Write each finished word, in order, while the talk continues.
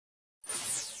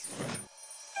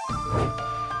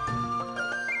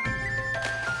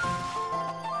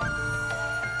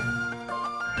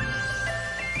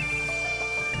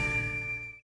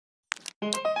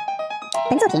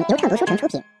品由畅读书城出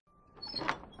品。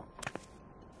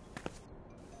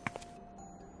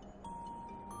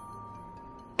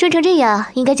转成这样，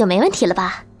应该就没问题了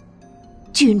吧？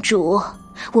郡主，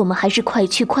我们还是快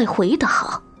去快回的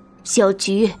好，小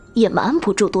菊也瞒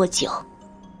不住多久。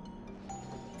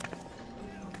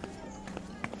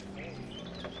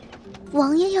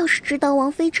王爷要是知道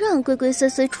王妃这样鬼鬼祟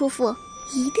祟出府，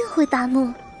一定会大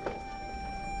怒。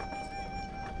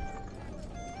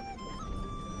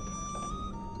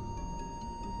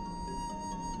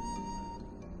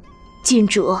郡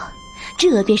主，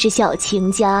这便是小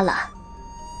晴家了。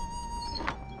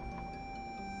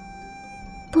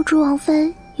不知王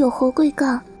妃有何贵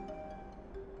干？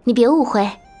你别误会，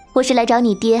我是来找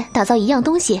你爹打造一样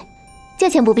东西，价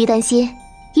钱不必担心，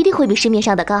一定会比市面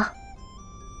上的高。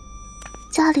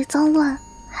家里脏乱，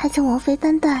还请王妃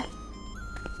担待。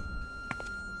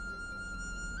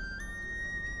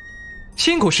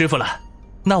辛苦师傅了，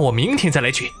那我明天再来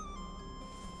取。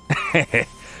嘿嘿，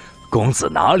公子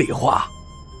哪里话？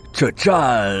这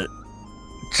站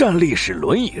立式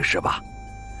轮椅是吧？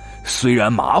虽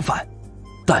然麻烦，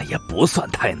但也不算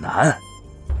太难。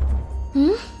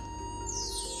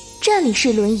站立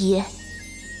式轮椅，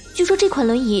据说这款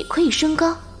轮椅可以升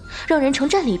高，让人呈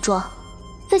站立状，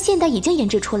在现代已经研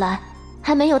制出来，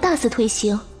还没有大肆推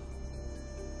行。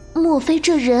莫非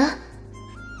这人？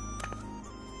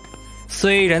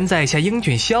虽然在下英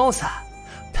俊潇洒，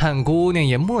但姑娘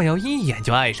也莫要一眼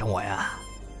就爱上我呀。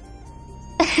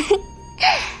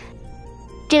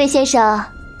这位先生，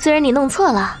虽然你弄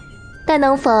错了，但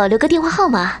能否留个电话号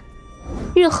码，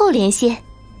日后联系？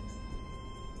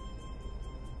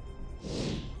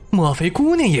莫非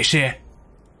姑娘也是？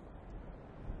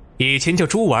以前叫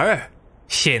朱丸儿，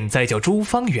现在叫朱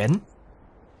芳元。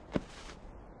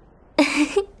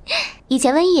以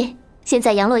前瘟疫，现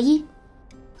在杨洛伊。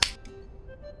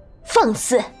放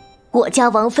肆！我家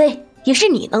王妃也是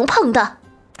你能碰的。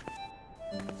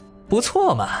不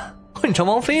错嘛，混成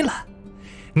王妃了。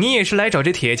你也是来找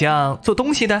这铁匠做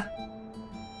东西的？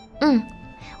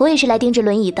我也是来定制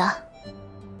轮椅的。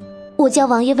我家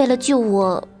王爷为了救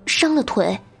我伤了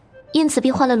腿，因此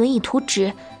便画了轮椅图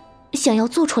纸，想要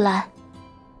做出来。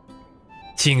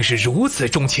竟是如此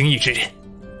重情义之人，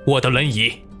我的轮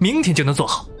椅明天就能做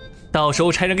好，到时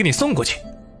候差人给你送过去。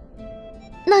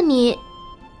那你……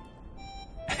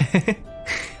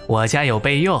我家有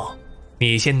备用，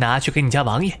你先拿去给你家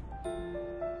王爷。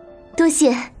多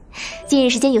谢，今日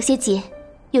时间有些紧，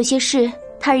有些事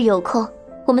他日有空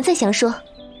我们再详说。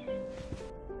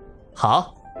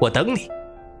好，我等你，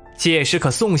届时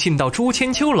可送信到朱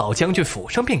千秋老将军府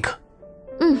上便可。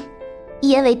一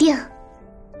言为定。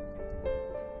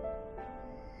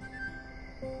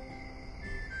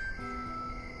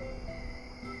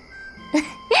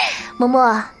嬷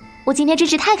嬷，我今天真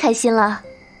是太开心了。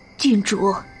郡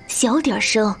主，小点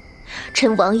声，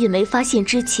趁王爷没发现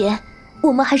之前，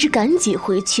我们还是赶紧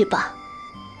回去吧，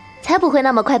才不会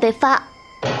那么快被发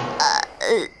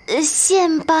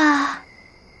现吧。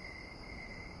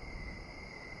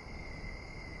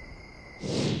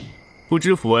不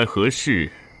知府外何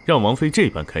事让王妃这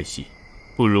般开心，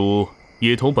不如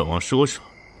也同本王说说。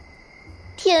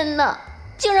天哪，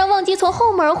竟然忘记从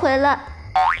后门回来。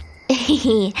嘿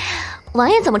嘿，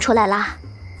王爷怎么出来啦？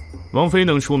王妃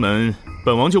能出门，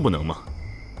本王就不能吗？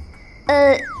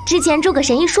之前诸葛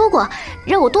神医说过，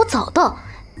让我多走动，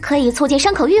可以促进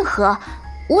伤口愈合。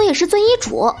我也是遵医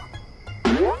嘱。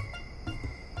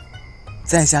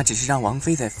在下只是让王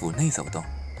妃在府内走动，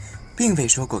并未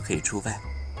说过可以出外。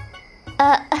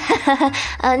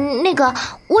那个，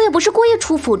我也不是故意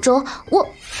出府中，我……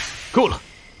够了，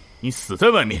你死在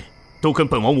外面，都跟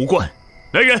本王无关。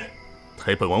来人，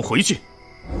抬本王回去。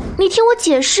你听我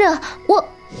解释，我……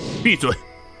闭嘴，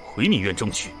回你院中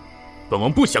去，本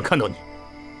王不想看到你。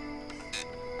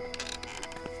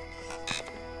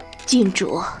郡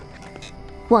主，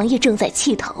王爷正在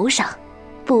气头上，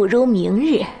不如明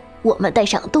日我们带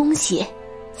上东西，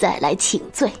再来请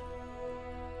罪。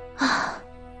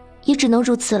也只能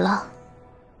如此了。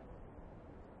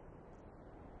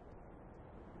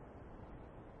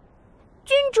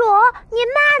郡主，你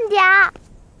慢点。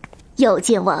要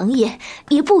见王爷，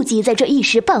也不急在这一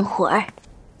时半会儿。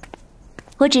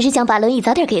我只是想把轮椅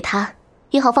早点给他，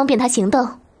也好方便他行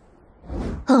动。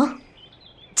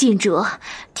郡主，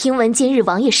听闻今日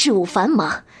王爷事务繁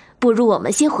忙，不如我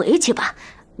们先回去吧，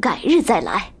改日再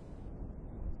来。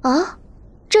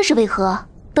这是为何？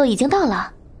都已经到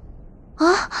了。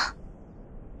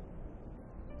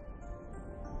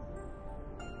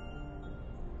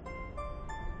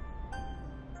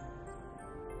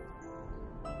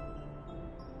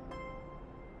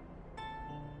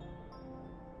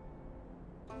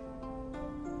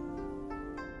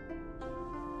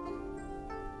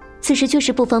此时确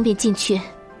实不方便进去，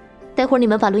待会儿你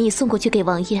们把轮椅送过去给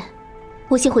王爷，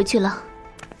我先回去了。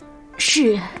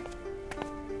是。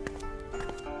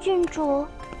郡主，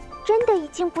真的已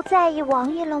经不在意王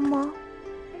爷了吗？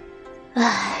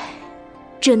唉，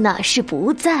这哪是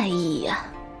不在意呀？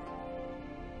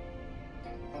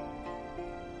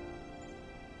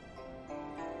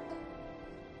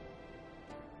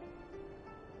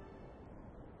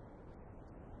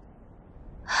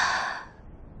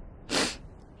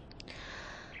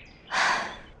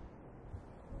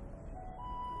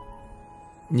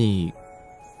你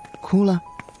哭了？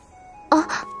啊，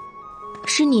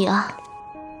是你啊！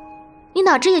你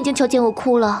哪只眼睛瞧见我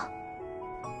哭了？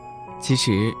其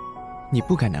实，你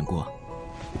不该难过。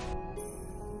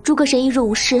诸葛神医若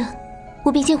无事，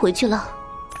我便先回去了。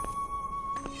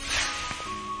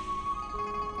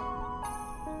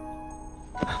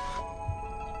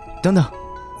等等，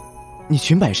你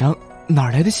裙摆上哪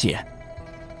儿来的血？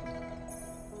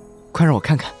快让我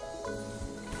看看。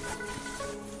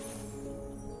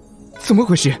怎么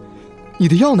回事？你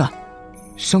的药呢？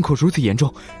伤口如此严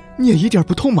重，你也一点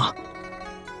不痛吗？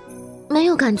没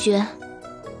有感觉。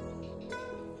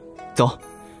走，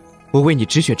我为你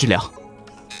止血治疗。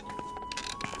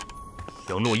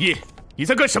杨诺伊，你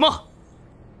在干什么？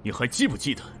你还记不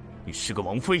记得，你是个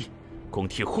王妃，光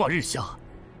天化日下，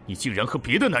你竟然和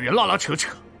别的男人拉拉扯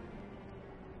扯。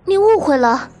你误会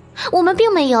了，我们并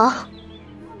没有。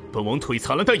本王腿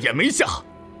残了，但眼没瞎。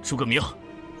诸葛明，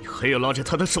你还要拉着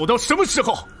他的手到什么时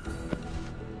候？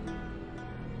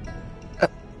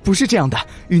不是这样的，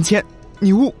云谦，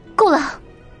你误。够了，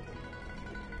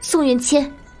宋云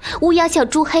谦，乌鸦小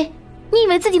猪黑，你以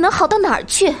为自己能好到哪儿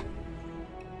去？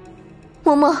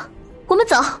嬷嬷，我们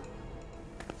走。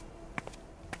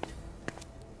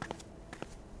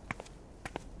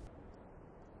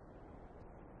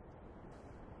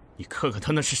你看看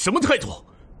他那是什么态度？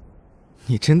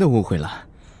你真的误会了，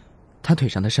他腿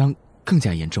上的伤更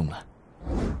加严重了。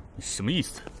什么意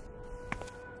思？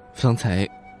方才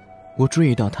我注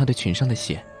意到他的裙上的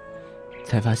血，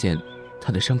才发现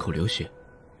他的伤口流血，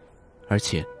而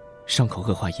且伤口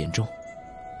恶化严重。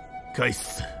该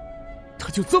死，他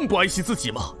就这么不爱惜自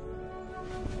己吗？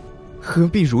何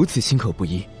必如此心口不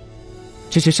一？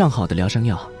这是上好的疗伤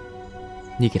药，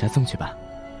你给他送去吧。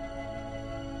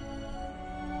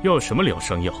要什么疗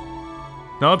伤药？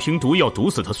拿瓶毒药毒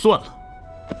死他算了。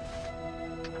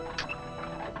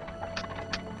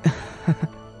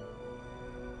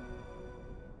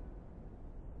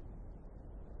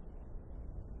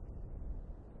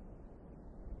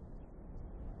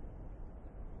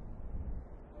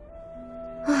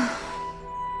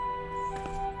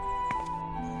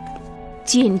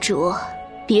郡主，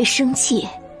别生气，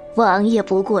王爷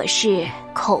不过是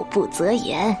口不择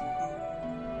言。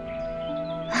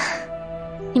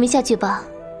你们下去吧，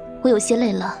我有些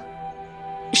累了。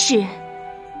是。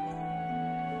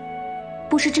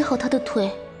不是治好他的腿，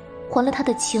还了他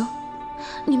的情，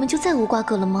你们就再无瓜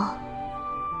葛了吗？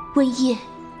温夜，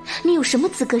你有什么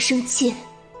资格生气？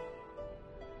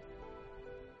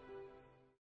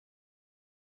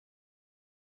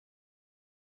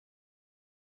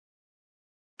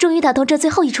终于打通这最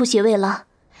后一处穴位了，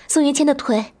宋云谦的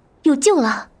腿有救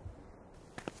了。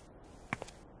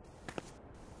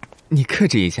你克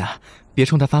制一下，别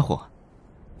冲他发火。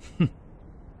哼。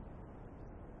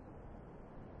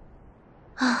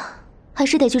啊，还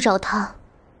是得去找他。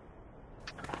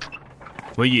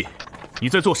文艺，你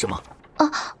在做什么？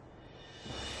啊，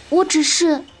我只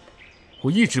是……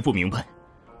我一直不明白，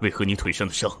为何你腿上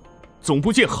的伤总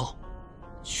不见好，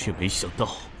却没想到……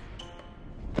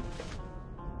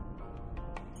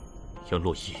杨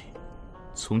洛伊，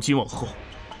从今往后，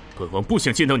本王不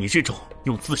想见到你这种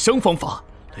用自伤方法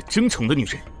来争宠的女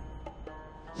人。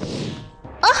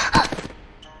啊！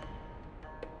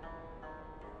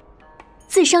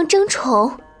自伤争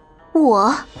宠？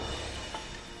我？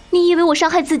你以为我伤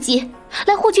害自己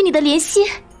来获取你的怜惜？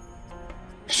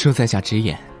恕在下直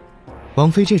言，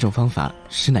王妃这种方法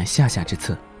实乃下下之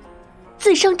策。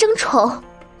自伤争宠，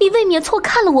你未免错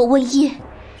看了我温一。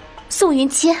宋云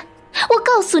谦，我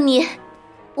告诉你，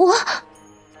我……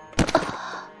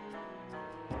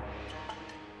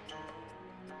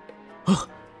啊！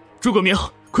诸葛明，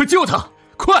快救他！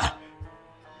快！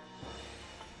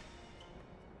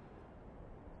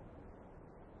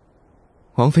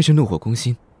王妃是怒火攻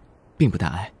心，并不大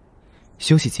碍，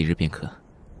休息几日便可。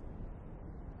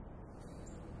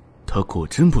他果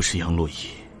真不是杨洛伊。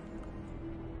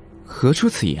何出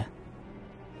此言？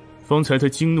方才他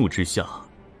惊怒之下，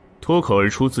脱口而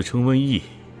出自称瘟疫，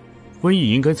瘟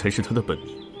疫应该才是他的本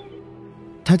名。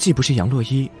他既不是杨洛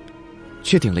伊，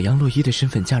却顶了杨洛伊的身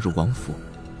份加入王府，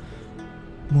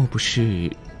莫不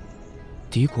是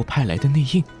敌国派来的内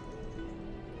应？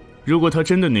如果他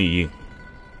真的内应，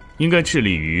应该致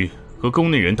力于和宫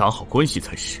内人打好关系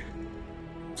才是，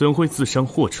怎会自伤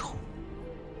祸虫？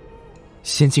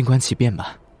先静观其变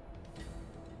吧。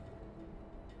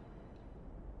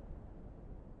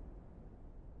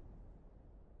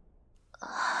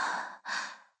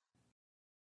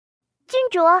郡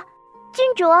主，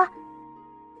郡主，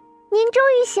您终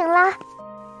于醒了。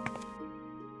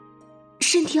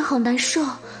身体好难受，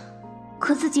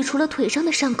可自己除了腿上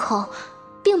的伤口，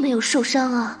并没有受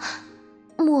伤啊。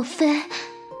莫非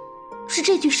是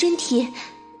这具身体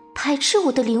排斥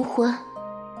我的灵魂？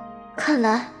看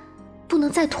来不能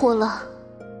再拖了。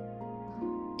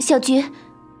小菊，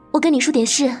我跟你说点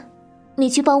事，你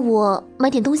去帮我买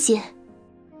点东西。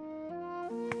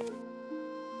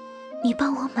你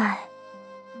帮我买。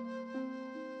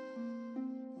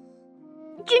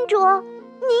郡主，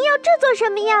您要这做什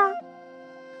么呀？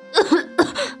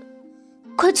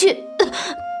快去，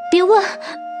别问。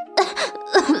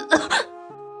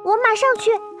我马上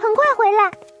去，很快回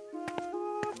来。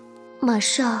马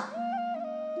上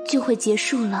就会结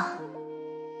束了。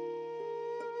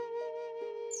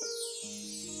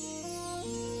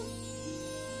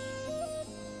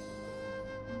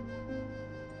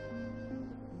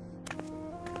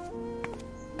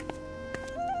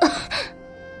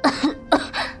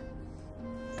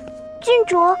郡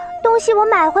主，东西我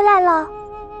买回来了。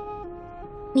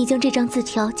你将这张字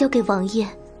条交给王爷，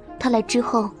他来之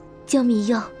后将迷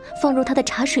药放入他的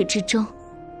茶水之中。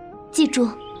记住，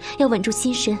要稳住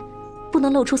心神，不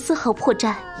能露出丝毫破绽。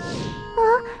啊，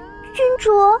郡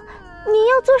主，您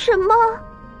要做什么？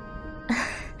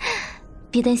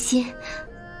别担心，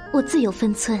我自有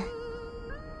分寸。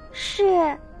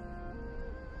是。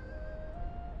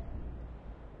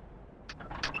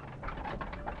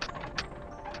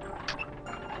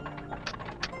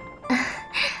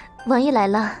王爷来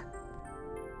了。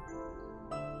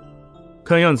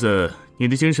看样子你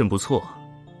的精神不错。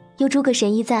有诸葛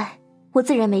神医在，我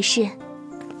自然没事。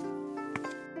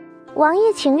王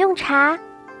爷请用茶。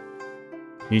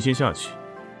你先下去，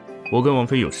我跟王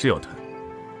妃有事要谈。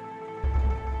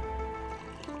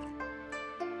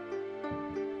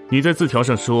你在字条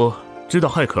上说知道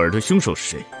害可儿的凶手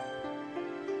是谁？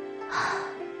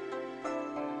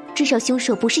至少凶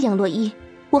手不是杨洛伊，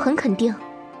我很肯定。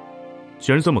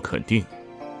既然这么肯定，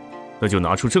那就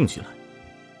拿出证据来。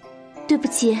对不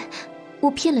起，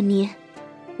我骗了你，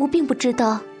我并不知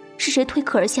道是谁推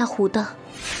可儿下湖的。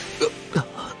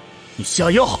你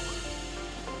下药！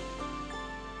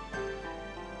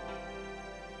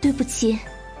对不起，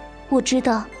我知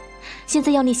道，现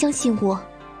在要你相信我，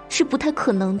是不太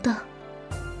可能的。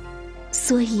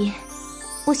所以，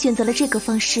我选择了这个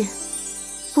方式，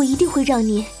我一定会让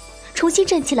你重新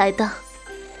站起来的。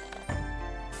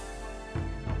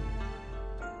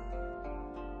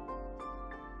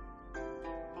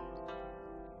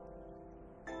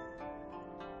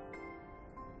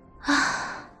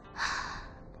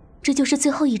这就是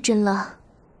最后一针了。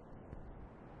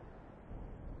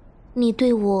你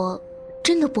对我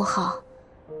真的不好，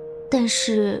但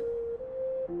是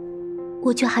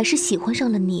我却还是喜欢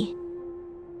上了你。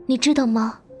你知道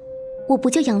吗？我不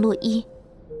叫杨洛伊，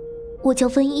我叫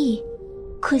瘟疫。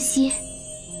可惜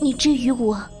你之于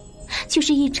我却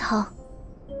是一场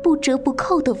不折不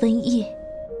扣的瘟疫。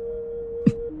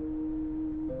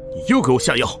你又给我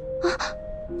下药！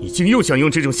你竟又想用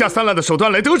这种下三滥的手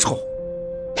段来得宠！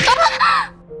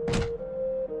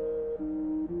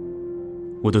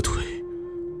我的腿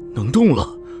能动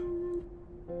了。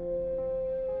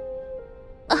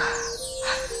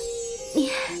你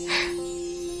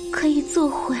可以做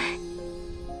回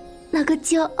那个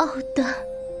骄傲的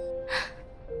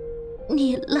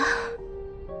你了。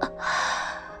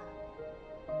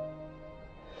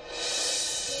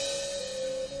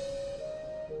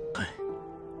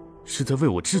是在为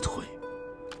我治腿。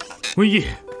瘟疫，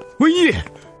瘟疫，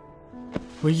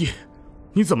瘟疫，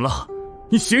你怎么了？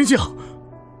你醒醒！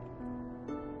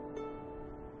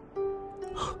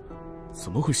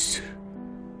怎么回事？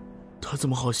他怎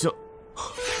么好像……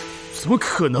怎么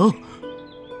可能？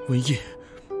瘟疫，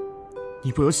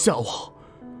你不要吓我，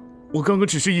我刚刚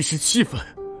只是一时气愤，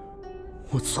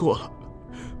我错了，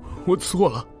我错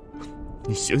了，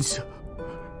你醒醒，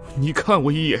你看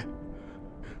我一眼，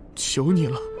求你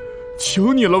了，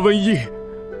求你了，瘟疫，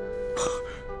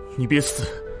你别死，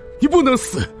你不能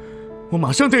死，我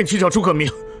马上带你去找诸葛明。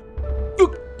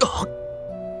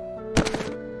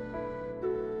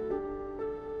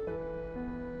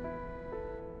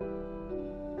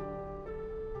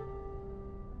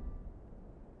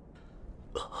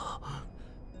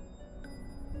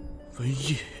瘟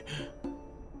疫，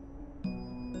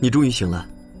你终于醒了。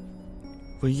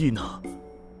文艺呢？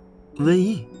文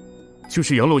艺？就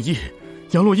是杨洛伊。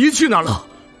杨洛伊去哪了？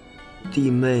弟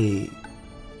妹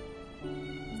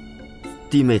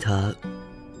她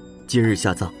今日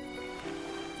下葬。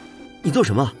你做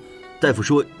什么？大夫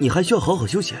说你还需要好好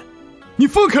休息。你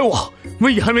放开我！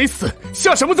文艺还没死，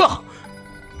下什么葬？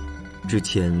之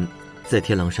前在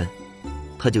天狼山，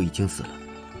她就已经死了。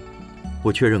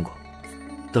我确认过，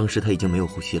当时她已经没有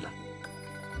呼吸了。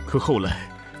可后来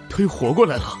她又活过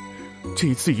来了，这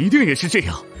一次一定也是这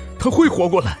样，她会活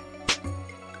过来。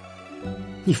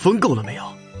你疯够了没有？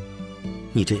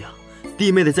你这样，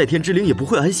弟妹的在天之灵也不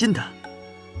会安心的。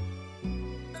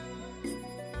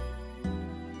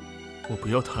我不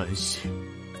要她安心，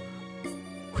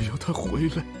我要她回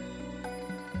来。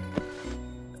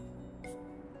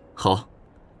好，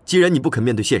既然你不肯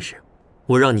面对现实，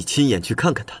我让你亲眼去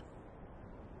看看她。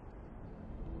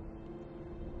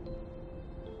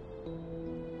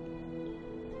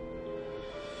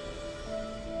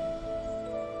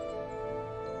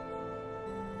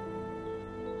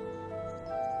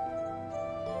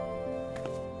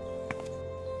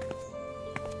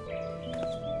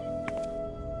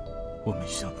我没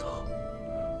想到，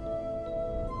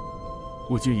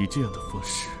我竟以这样的方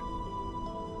式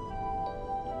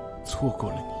错过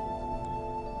了你。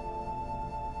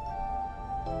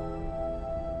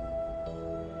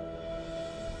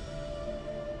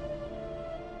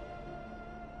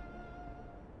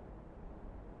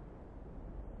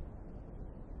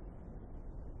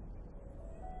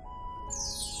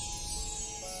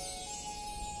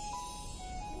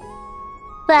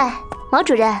喂，毛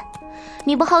主任，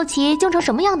你不好奇京城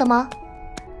什么样的吗？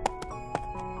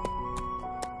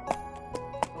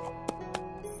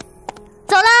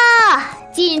走啦，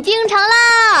进京城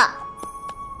啦！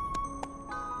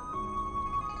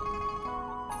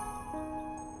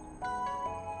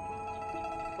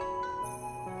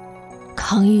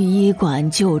康裕医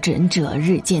馆就诊者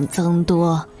日渐增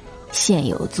多，现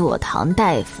有坐堂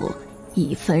大夫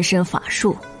已分身法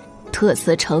术，特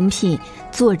此诚聘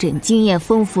坐诊经验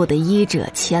丰富的医者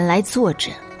前来坐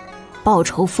诊，报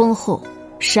酬丰厚，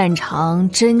擅长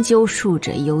针灸术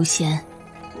者优先。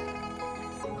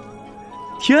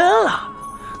天啊，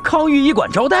康裕医馆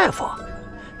招大夫，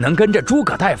能跟着诸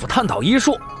葛大夫探讨医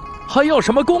术，还要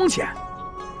什么工钱？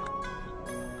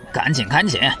赶紧，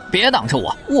别挡着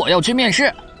我，我要去面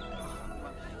试。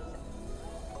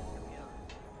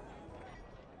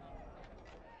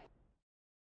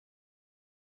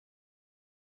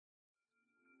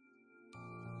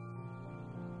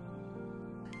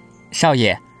少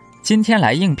爷，今天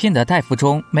来应聘的大夫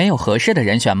中没有合适的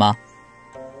人选吗？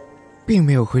并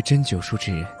没有会针灸术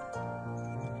之人。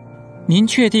您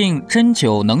确定针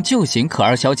灸能救醒可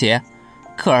儿小姐？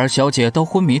可儿小姐都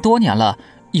昏迷多年了，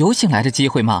有醒来的机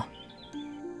会吗？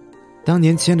当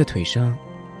年签的腿伤，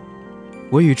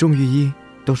我与众御医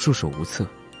都束手无策。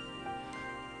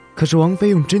可是王妃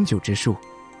用针灸之术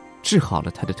治好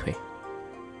了她的腿，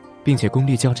并且功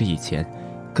力较之以前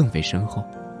更为深厚。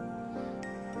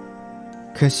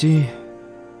可惜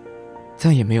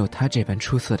再也没有她这般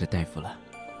出色的大夫了。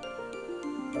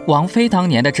王妃当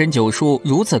年的针灸术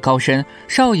如此高深，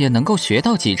少爷能够学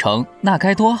到几成，那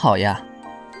该多好呀！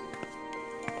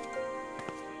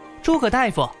诸葛大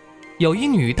夫，有一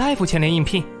女大夫前来应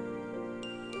聘。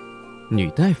女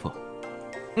大夫？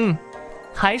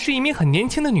还是一名很年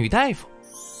轻的女大夫。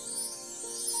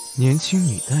年轻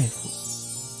女大夫，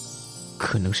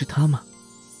可能是她吗？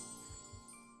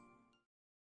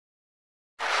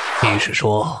你是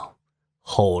说，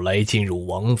后来进入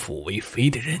王府为妃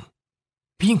的人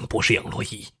并不是杨洛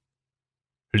伊，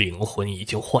灵魂已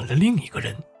经换了另一个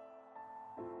人？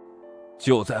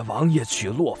就在王爷娶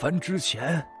洛帆之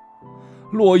前，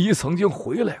洛伊曾经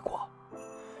回来过，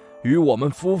与我们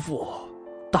夫妇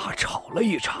大吵了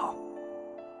一场。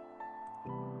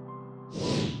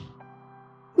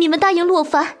你们答应洛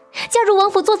帆加入王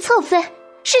府做侧妃，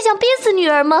是想逼死女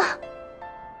儿吗？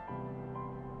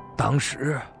当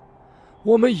时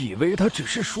我们以为他只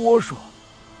是说说，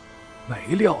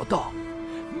没料到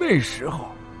那时候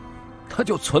他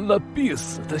就存了必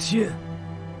死的心。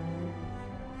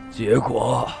结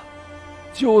果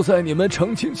就在你们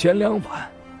成亲前2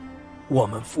晚，我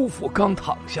们夫妇刚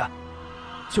躺下，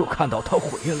就看到他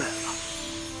回来了。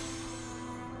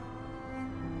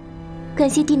感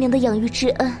谢帝娘的养育之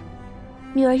恩，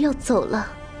女儿要走了。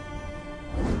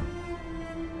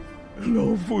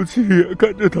老父亲也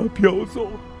看着他飘走，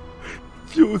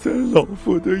就在老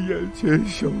父的眼前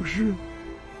消失。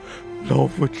老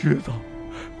父知道，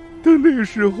他那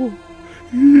时候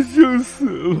已经死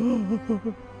了。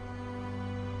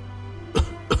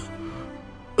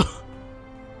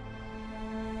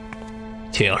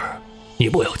晴儿，你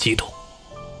不要激动。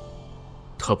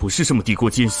他不是这么地过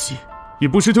奸细，也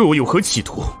不是对我有何企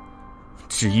图，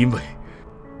只因为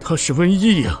他是瘟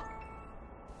疫啊。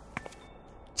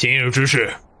今日之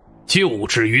事，就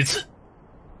止于此，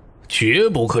绝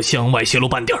不可向外泄露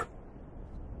半点儿。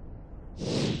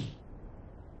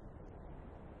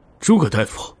诸葛大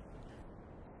夫，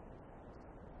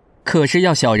可是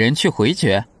要小人去回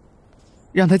绝。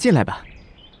让他进来吧。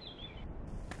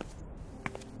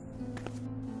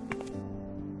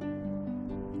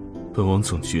本王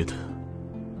总觉得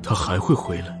他还会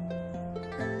回来，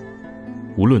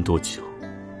无论多久，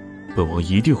本王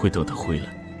一定会等他回来。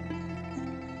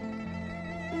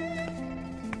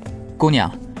姑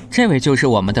娘，这位就是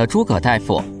我们的诸葛大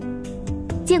夫。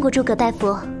见过诸葛大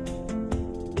夫。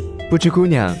不知姑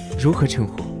娘如何称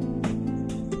呼？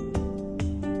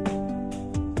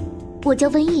我叫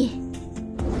瘟疫。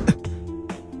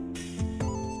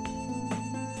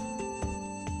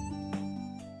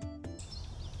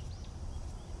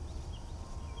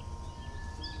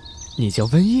你叫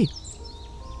瘟疫？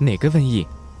哪个瘟疫？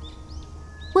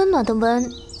温暖的温，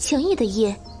情谊的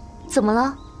意，怎么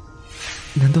了？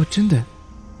难道真的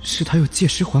是他又借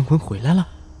尸还魂回来了？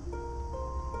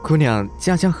姑娘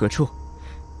家乡何处？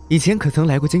以前可曾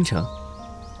来过京城？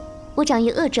我长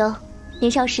于鄂州，年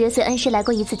少时随恩师来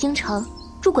过一次京城，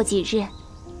住过几日，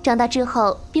长大之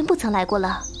后便不曾来过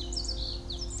了。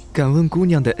敢问姑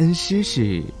娘的恩师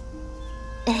是？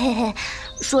嘿嘿，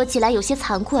说起来有些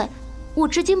惭愧，我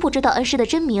至今不知道恩师的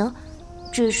真名，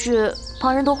只是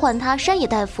旁人都唤他山野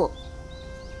大夫。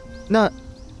那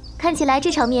看起来这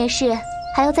场面试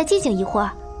还要再进行一会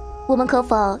儿，我们可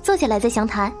否坐下来再详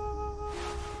谈？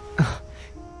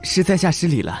实在下失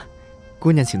礼了，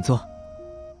姑娘请坐。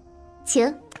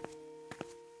请。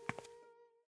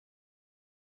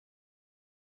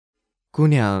姑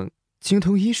娘精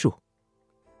通医术？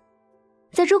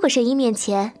在诸葛神医面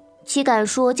前，岂敢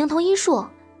说精通医术？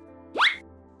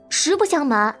实不相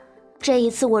瞒，这一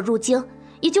次我入京，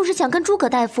也就是想跟诸葛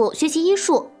大夫学习医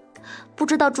术，不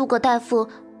知道诸葛大夫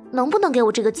能不能给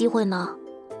我这个机会呢？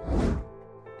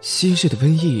昔日的瘟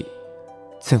疫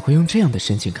怎会用这样的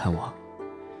神情看我？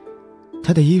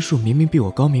他的医术明明比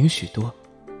我高明许多，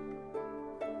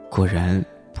果然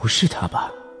不是他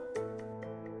吧？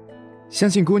相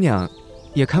信姑娘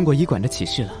也看过医馆的启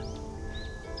示了，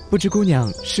不知姑娘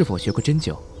是否学过针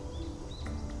灸？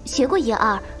学过一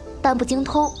二，但不精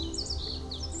通。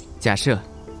假设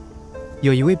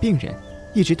有一位病人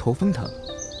一直头风疼，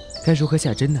该如何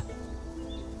下针呢？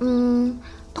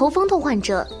头风痛患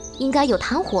者应该有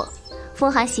痰火，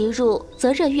风寒袭入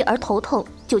则热郁而头痛，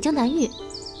久经难愈。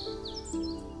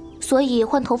所以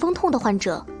患头风痛的患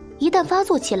者一旦发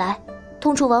作起来，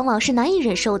痛处往往是难以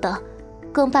忍受的，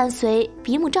更伴随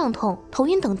鼻目胀痛、头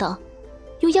晕等等，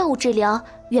用药物治疗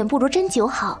远不如针灸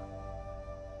好。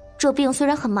这病虽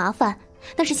然很麻烦，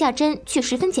但是下针却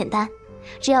十分简单，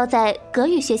只要在膈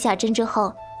俞穴下针之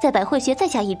后，在百会穴再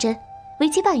下一针，为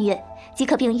期半月即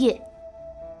可病愈。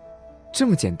这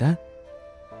么简单？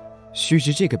须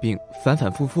知这个病反反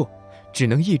复复，只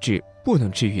能医治不能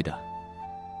治愈的，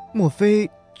莫非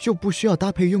就不需要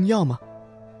搭配用药吗？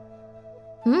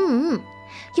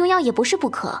用药也不是不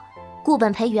可，固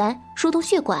本培元，疏通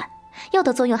血管，药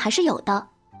的作用还是有的。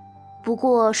不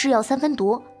过是药三分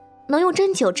毒，能用针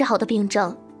灸治好的病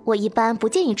症，我一般不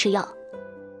建议吃药。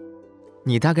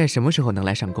你大概什么时候能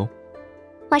来上工？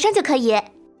马上就可以。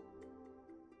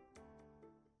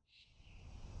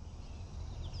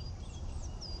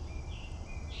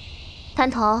滩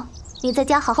头，你在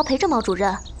家好好陪着毛主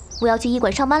任，我要去医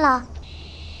馆上班啦。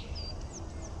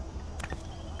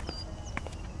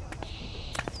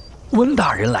温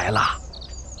大人来了，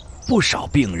不少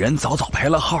病人早早排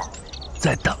了号，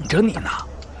在等着你呢。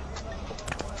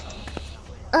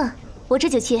我这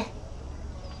就去。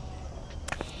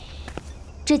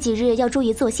这几日要注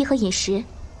意作息和饮食。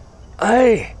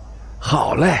哎，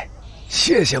好嘞，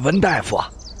谢谢温大夫。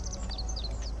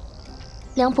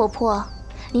梁婆婆，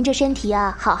您这身体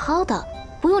啊，好好的，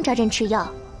不用扎针吃药。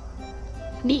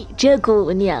你这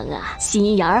姑娘啊，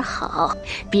心眼儿好，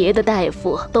别的大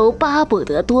夫都巴不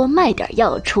得多卖点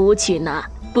药出去呢。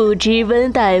不知温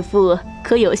大夫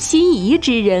可有心仪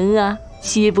之人啊？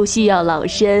需不需要老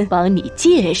身帮你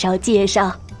介绍介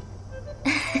绍？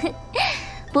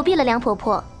不必了，梁婆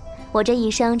婆，我这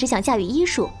一生只想驾驭医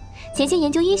术，潜心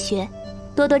研究医学，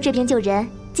多多治病救人，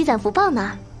积攒福报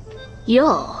呢。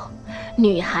哟，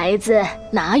女孩子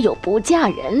哪有不嫁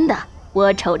人的？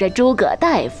我瞅着诸葛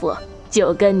大夫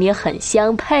就跟你很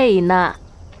相配呢。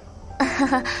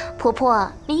婆婆，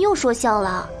您又说笑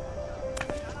了。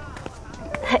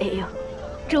哎呦，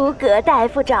诸葛大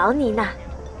夫找你呢，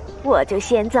我就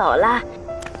先走了，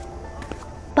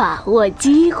把握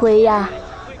机会呀！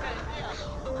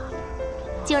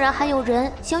竟然还有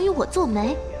人想与我做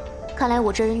媒，看来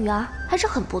我这人缘还是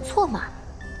很不错嘛。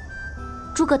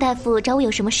诸葛大夫找我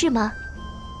有什么事吗？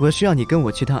我需要你跟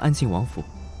我去趟安庆王府。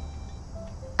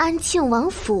安庆王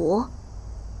府？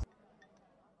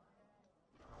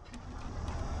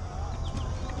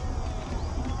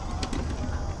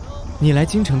你来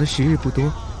京城的时日不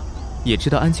多，也知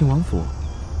道安庆王府？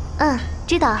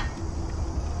知道。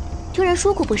听人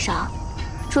说过不少，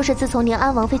说是自从宁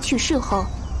安王妃去世后，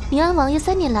宁安王爷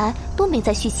3年来都没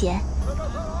再续弦。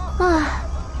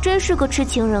真是个痴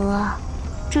情人啊，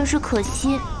真是可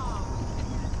惜。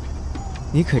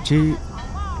你可知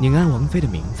宁安王妃的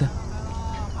名字？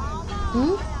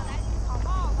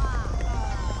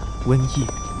瘟疫，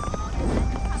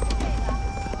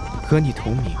和你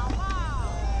同名。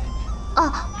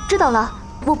知道了，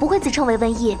我不会自称为瘟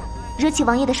疫，惹起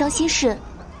王爷的伤心事。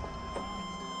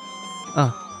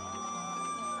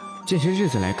这些日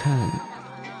子来看，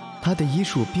他的医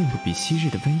术并不比昔日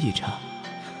的瘟疫差，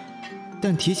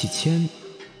但提起铅，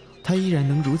他依然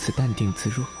能如此淡定自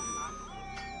若。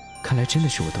看来真的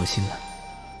是我多心了。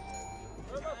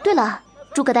对了，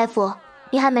诸葛大夫，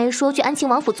你还没说去安庆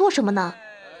王府做什么呢？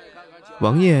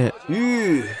王爷，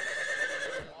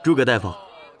诸葛大夫，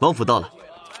王府到了。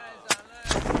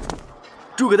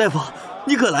诸葛大夫，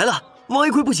你可来了，王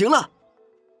爷快不行了。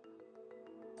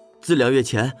自2月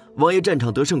前王爷战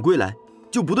场得胜归来，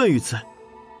就不断遇刺，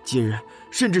今日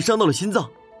甚至伤到了心脏。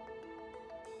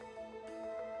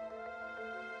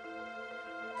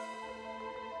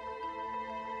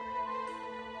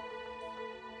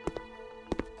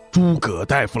诸葛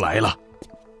大夫来了。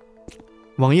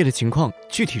王爷的情况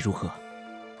具体如何？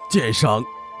剑伤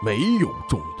没有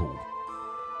中毒，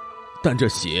但这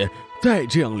血再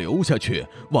这样流下去，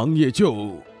王爷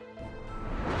就……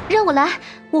让我来，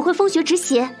我会风雪止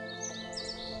血。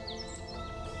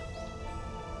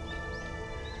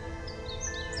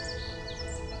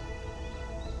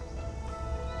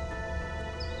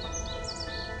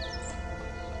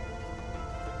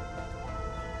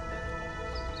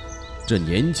这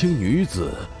年轻女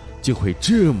子竟会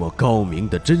这么高明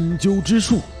的针灸之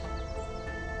术，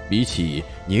比起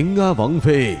宁安王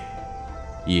妃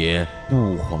也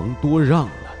不遑多让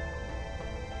了。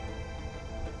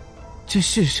这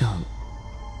世上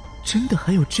真的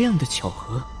还有这样的巧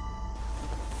合？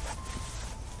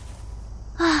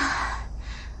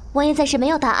王爷暂时没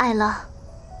有大碍了。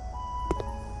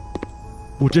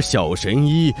我这小神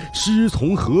医师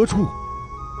从何处？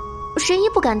神医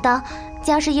不敢当，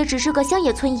家世也只是个乡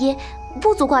野村医，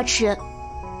不足挂齿。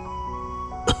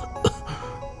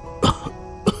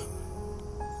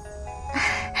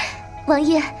王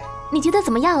爷，你觉得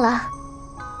怎么样了？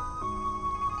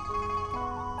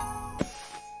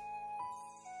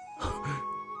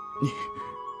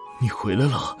你回来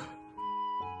了。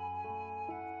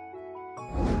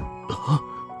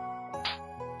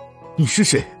你是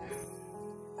谁？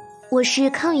我是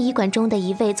康裕医馆中的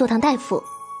一位坐堂大夫。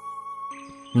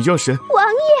你叫谁？王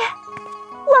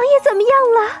爷怎么样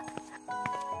了？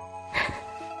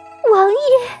王爷，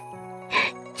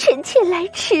臣妾来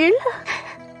迟了。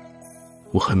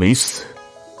我还没死。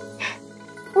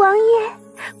王爷，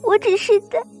我只是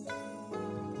的。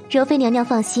柔妃娘娘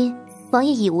放心，王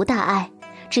爷已无大碍，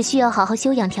只需要好好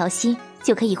休养调息，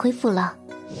就可以恢复了。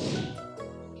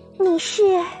你是？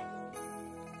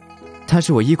他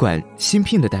是我医馆新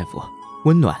聘的大夫，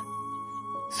温暖，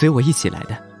随我一起来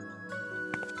的。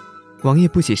王爷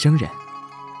不喜生人，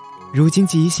如今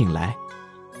既已醒来，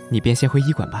你便先回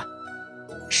医馆吧。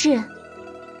是。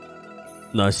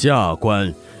那下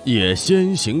官也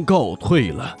先行告退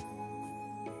了。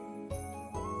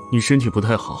你身体不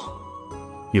太好，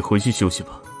也回去休息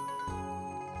吧。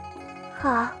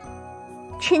好，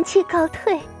臣妾告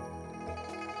退。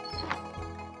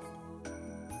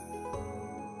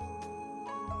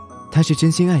他是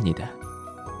真心爱你的，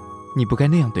你不该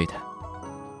那样对他。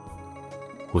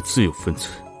我自有分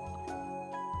寸。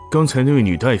刚才那位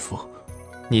女大夫，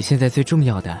你现在最重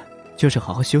要的就是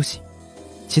好好休息，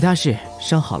其他事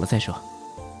伤好了再说。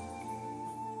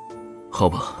好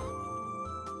吧。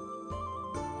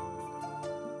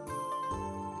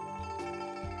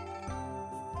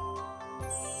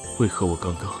为何我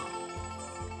刚刚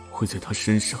会在他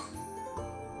身上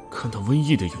看到瘟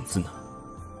疫的影子呢？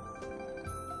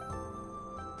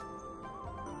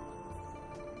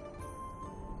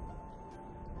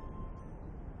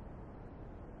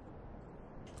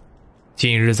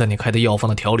近日在你开的药方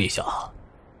的调理下，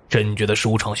朕觉得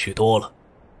舒畅许多了。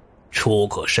出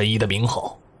可神医的名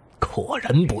号，果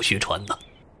然不虚传呐。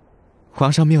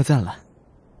皇上谬赞了。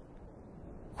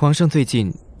皇上最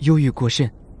近忧郁过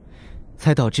甚，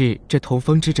才导致这头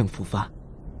风之症复发。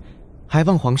还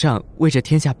望皇上为着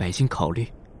天下百姓考虑，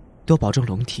多保重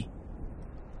龙体。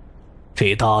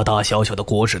这大大小小的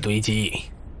国事堆积，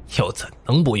又怎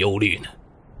能不忧虑呢？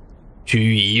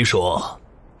据医说，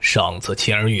上次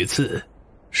亲儿遇刺，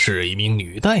是一名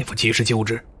女大夫及时救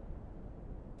治。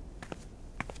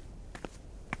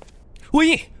文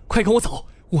艺，快跟我走，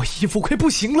我姨父快不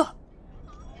行了。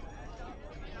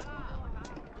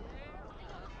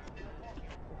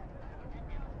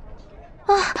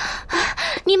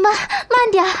你慢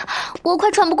点，我快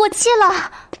喘不过气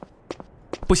了。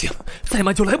不行，再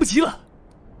慢就来不及了。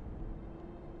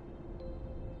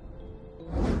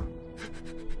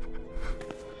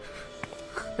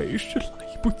还是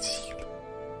来不及了。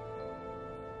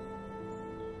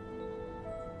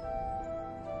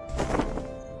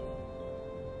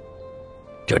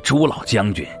这朱老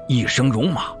将军一生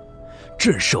戎马，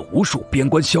震慑无数边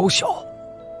关宵小，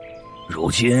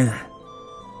如今，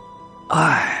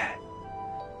唉，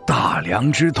大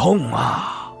梁之痛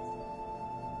啊！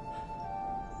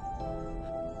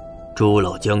朱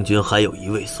老将军还有一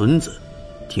位孙子，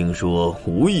听说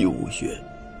无医无学，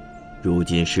如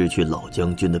今失去老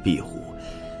将军的庇护，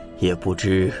也不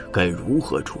知该如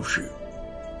何处事。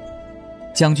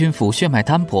将军府血脉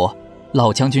单薄，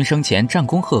老将军生前战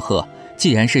功赫赫，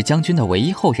既然是将军的唯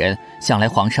一后人，想来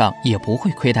皇上也不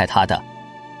会亏待他的。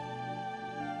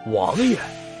王爷，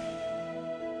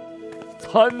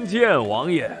参见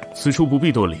王爷。此处不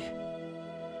必多礼。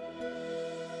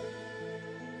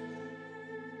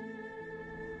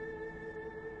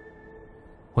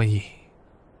文艺，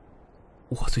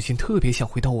我最近特别想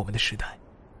回到我们的时代，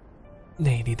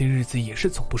那里的日子也是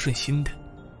总不顺心的。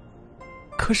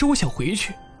可是我想回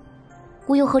去。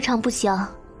我又何尝不想？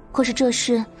可是这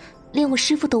事，连我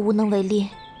师父都无能为力。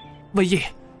文艺，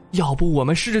要不我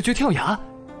们试着去跳崖，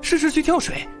试着去跳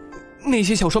水？那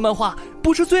些小说漫画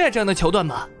不是最爱这样的桥段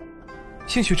吗？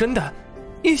兴许真的，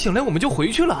一醒来我们就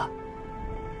回去了。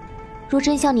若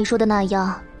真像你说的那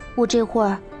样，我这会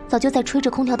儿早就在吹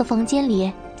着空调的房间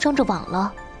里张着网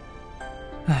了。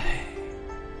唉，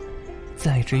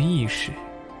在这一世，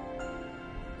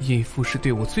义父是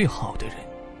对我最好的人，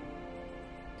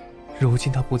如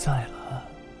今他不在了，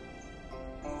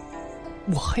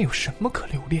我还有什么可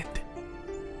留恋的？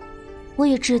我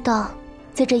也知道，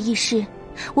在这一世，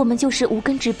我们就是无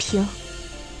根之萍。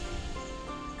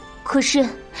可是，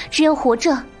只要活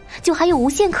着，就还有无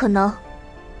限可能。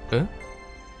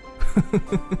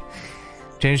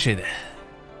真是的，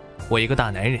我一个大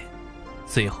男人，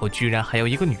最后居然还要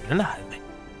一个女人来安慰。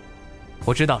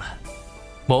我知道了，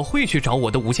我会去找我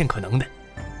的无限可能的。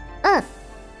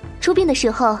出殡的时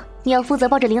候，你要负责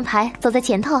抱着灵牌走在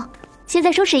前头。现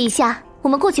在收拾一下，我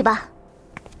们过去吧。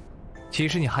其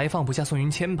实你还放不下宋云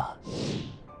谦吧？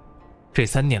这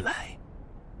3年来，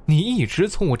你一直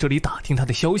从我这里打听他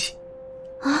的消息。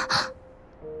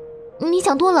你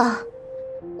想多了。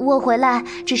我回来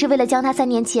只是为了将他3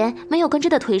年前没有根治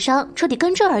的腿伤彻底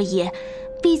根治而已。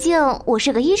毕竟我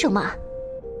是个医生嘛。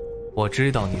我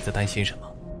知道你在担心什么。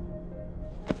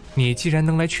你既然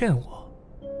能来劝我，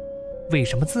为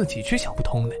什么自己却想不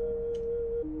通呢？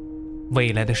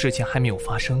未来的事情还没有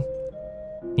发生，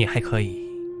你还可以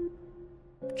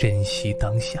珍惜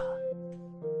当下。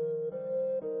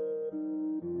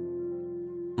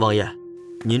王爷，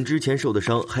您之前受的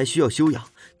伤还需要休养，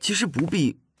其实不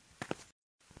必。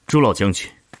朱老将军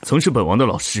曾是本王的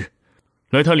老师，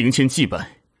来他灵前祭拜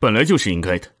本来就是应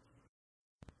该的。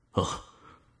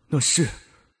那是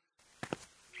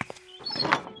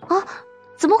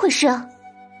怎么回事啊？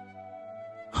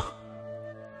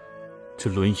这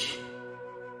轮椅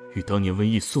与当年瘟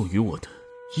疫送予我的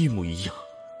一模一样。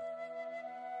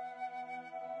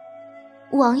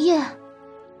王爷，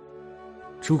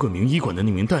诸葛明医馆的那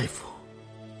名大夫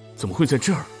怎么会在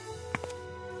这儿？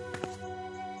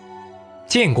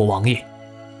见过王爷。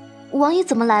王爷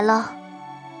怎么来了？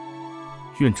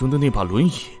院中的那把轮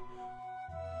椅，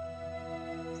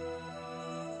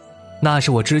那是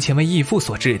我之前为义父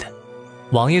所制的。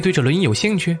王爷对这轮椅有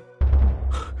兴趣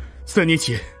？3年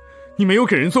前，你没有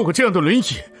给人做过这样的轮椅。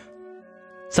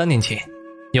3年前，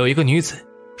有一个女子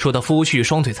说她夫婿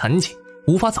双腿残疾，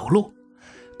无法走路，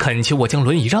恳求我将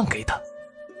轮椅让给她。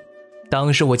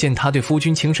当时我见她对夫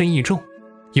君情深意重，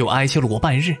又哀求了我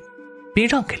半日，便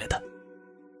让给了她。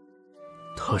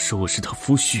他说我是他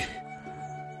夫婿，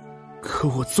可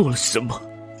我做了什么？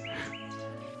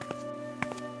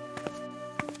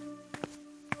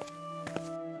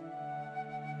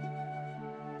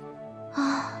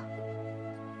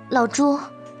老朱。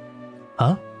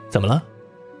怎么了？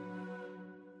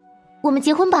我们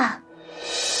结婚吧。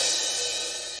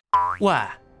喂，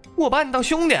我把你当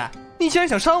兄弟，你竟然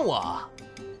想伤我？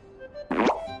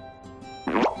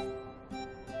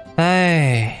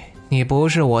哎，你不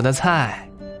是我的菜，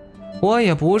我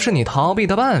也不是你逃避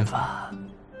的办法。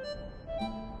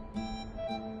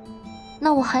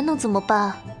那我还能怎么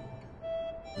办？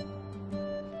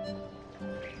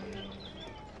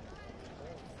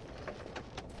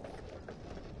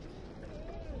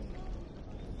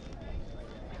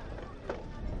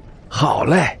好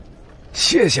嘞，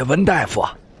谢谢温大夫。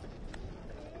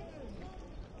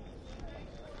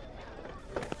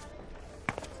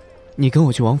你跟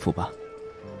我去王府吧，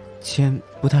钱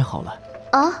不太好了。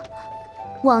啊，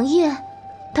王爷，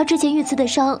他之前遇刺的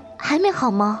伤还没好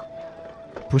吗？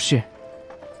不是，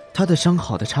他的伤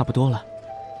好的差不多了，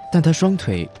但他双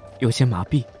腿有些麻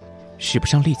痹，使不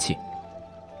上力气。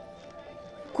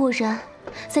果然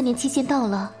，3年期限到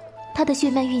了，他的血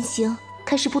脉运行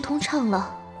开始不通畅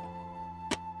了。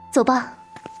走吧。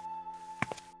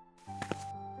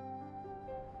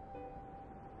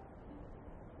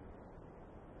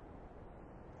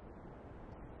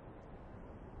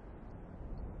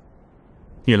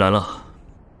你来了。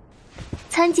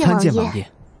参见王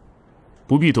爷。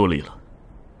不必多礼了，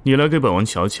你来给本王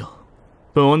瞧瞧，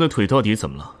本王的腿到底怎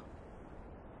么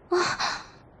了？啊，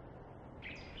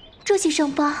这些伤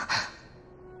疤，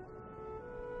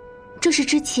这是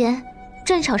之前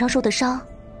战场上受的伤。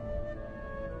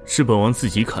是本王自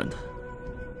己砍的，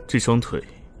这双腿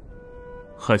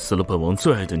害死了本王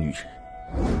最爱的女人。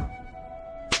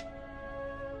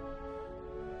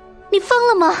你疯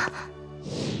了吗？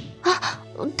啊，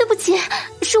对不起，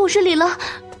是我失礼了，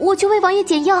我去为王爷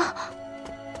减药。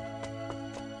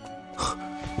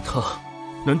他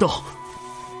难道……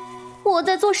我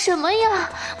在做什么呀？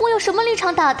我有什么立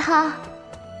场打他？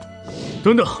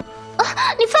等等！啊！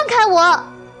你放开我！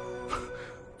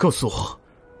告诉我，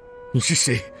你是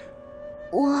谁？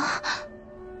我……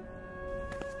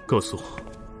告诉我，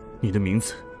你的名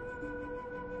字。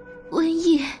瘟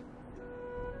疫。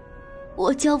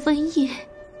我叫瘟疫。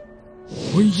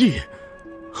瘟疫？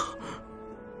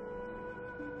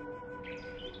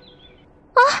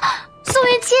啊！苏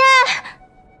云谦！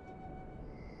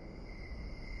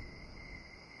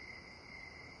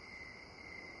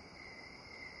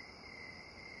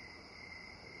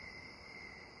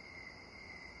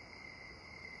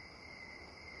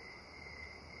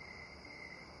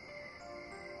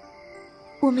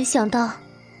我没想到，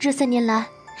这3年来，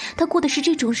他过的是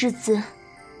这种日子。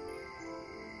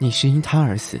你是因他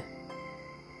而死，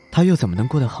他又怎么能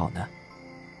过得好呢？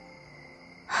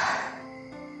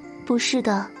不是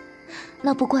的，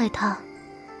那不怪他。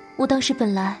我当时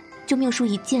本来就命数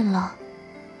已尽了。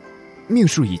命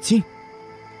数已尽？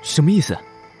什么意思？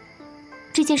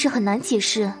这件事很难解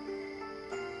释。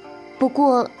不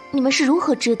过，你们是如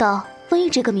何知道瘟疫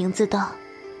这个名字的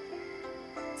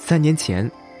？3年前，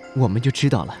我们就知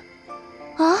道了。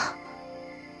啊？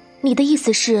你的意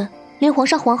思是，连皇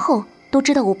上皇后都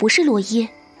知道我不是洛伊？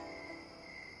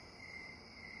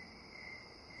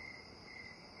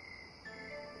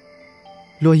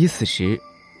洛伊死时，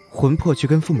魂魄去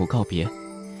跟父母告别，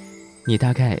你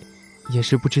大概也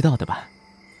是不知道的吧？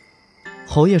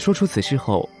侯爷说出此事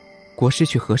后，国师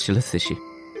去核实了此事。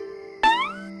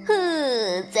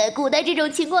在古代这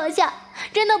种情况下，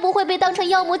真的不会被当成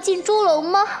妖魔进猪笼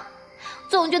吗？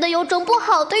总觉得有种不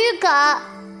好的预感。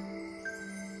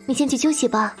你先去休息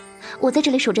吧，我在这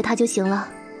里守着他就行了。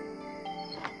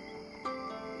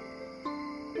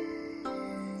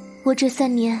我这3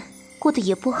年过得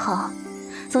也不好，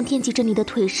总惦记着你的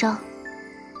腿伤。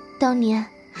当年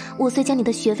我虽将你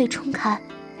的穴位冲开，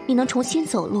你能重新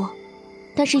走路，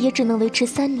但是也只能维持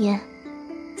3年。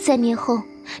3年后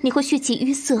你会血气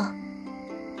淤塞。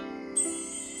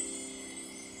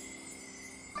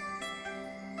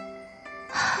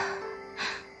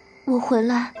我回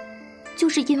来就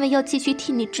是因为要继续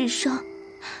替你治伤，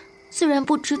虽然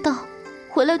不知道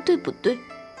回来对不对，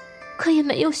可也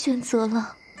没有选择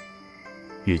了。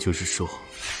也就是说，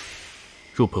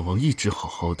若本王一直好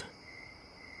好的，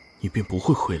你便不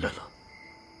会回来了。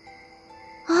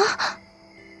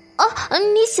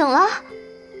你醒了？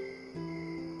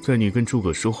在你跟诸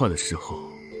葛说话的时候，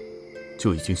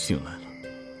就已经醒来了。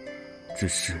只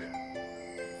是，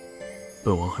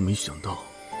本王还没想到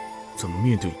怎么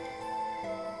面对你。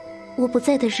我不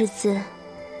在的日子，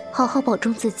好好保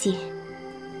重自己。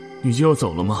你就要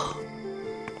走了吗？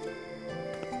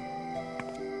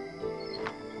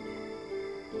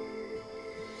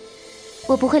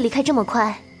我不会离开这么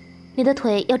快，你的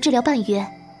腿要治疗半月，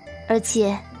而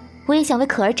且我也想为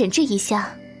可儿诊治一下。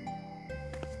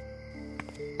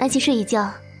安心睡一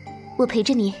觉，我陪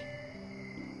着你。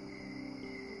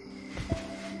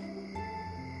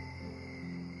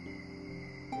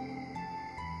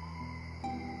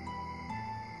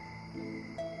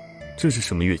这是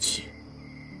什么乐器？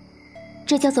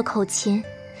这叫做口琴，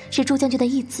是朱将军的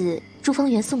义子朱方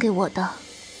圆送给我的。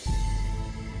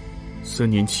3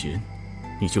年前，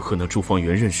你就和那朱方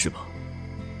圆认识吧？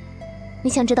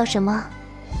你想知道什么，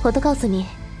我都告诉你。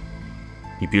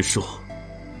你别说，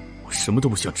我什么都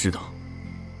不想知道。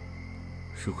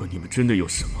如果你们真的有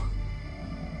什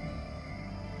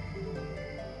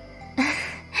么……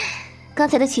刚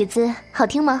才的曲子好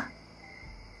听吗？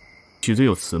曲子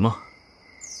有词吗？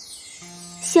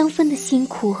相分的辛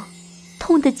苦，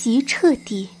痛得极彻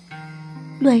底，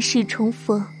乱世重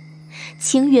逢，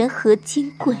情缘何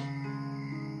金贵，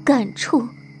感触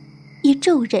也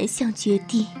骤然像决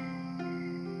堤。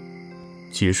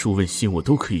结束问心我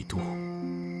都可以读，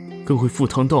更会赴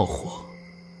汤蹈火，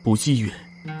不计愿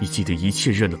你记得一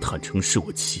切，认了坦诚是我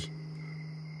妻。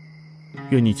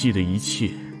愿你记得一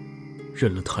切，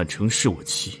认了坦诚是我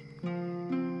妻。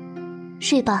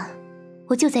睡吧，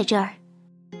我就在这儿。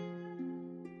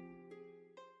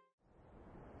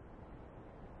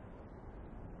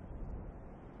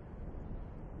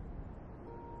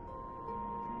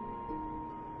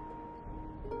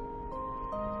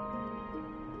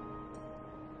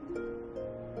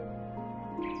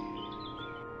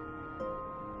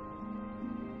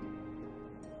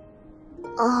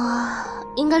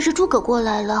应该是诸葛过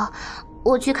来了，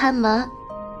我去开门。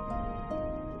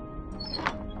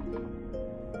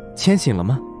千醒了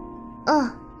吗？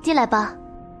进来吧。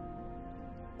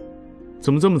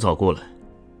怎么这么早过来？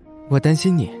我担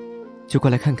心你，就过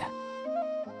来看看。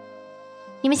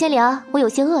你们先聊，我有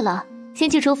些饿了，先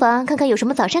去厨房看看有什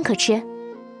么早膳可吃。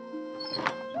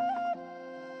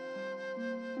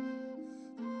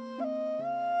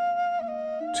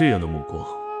这样的目光，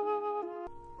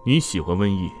你喜欢瘟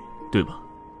疫，对吧？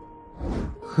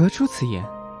何出此言？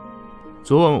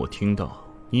昨晚我听到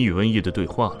你与瘟疫的对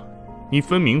话了，你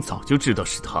分明早就知道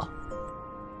是他。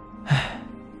唉，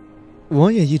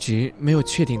我也一直没有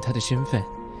确定他的身份，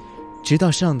直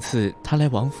到上次他来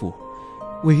王府，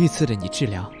为遇刺的你治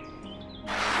疗。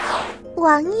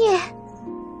王爷，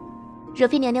若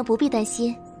妃娘娘不必担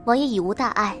心，王爷已无大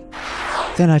碍。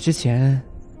在那之前，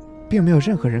并没有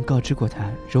任何人告知过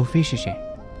他柔妃是谁。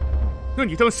那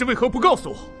你当时为何不告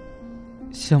诉我？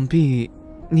想必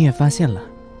你也发现了，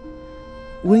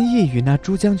瘟疫与那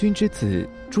朱将军之子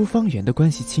朱方圆的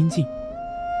关系亲近，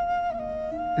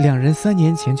两人3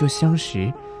年前就相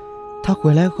识，他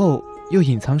回来后又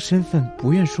隐藏身份，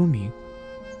不愿说明。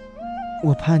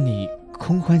我怕你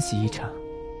空欢喜一场。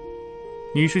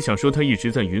你是想说他一直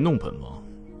在愚弄本王，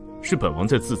是本王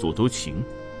在自作多情？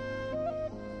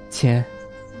千，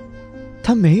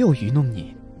他没有愚弄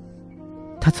你，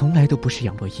他从来都不是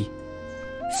杨洛伊。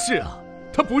是啊，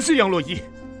他不是杨洛伊，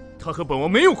他和本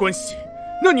王没有关系，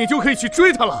那你就可以去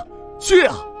追他了，去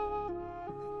啊！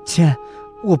千，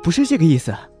我不是这个意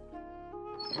思。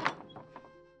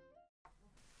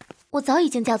我早已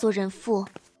经嫁作人妇，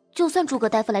就算诸葛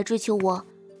大夫来追求我，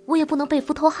我也不能背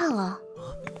夫偷汉啊。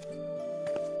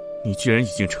你既然已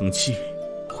经成妻，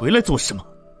回来做什么？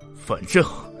反正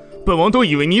本王都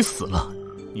以为你死了，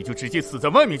你就直接死在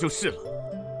外面就是了。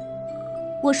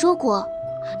我说过，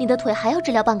你的腿还要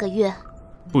治疗半个月。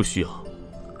不需要，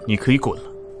你可以滚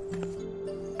了。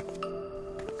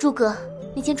诸葛，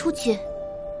你先出去。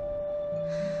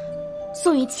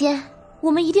宋于谦，我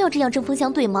们一定要这样针锋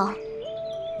相对吗？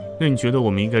那你觉得我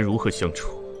们应该如何相处？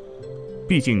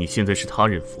毕竟你现在是他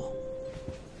人妇。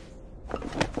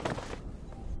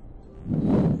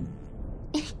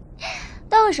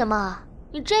当什么？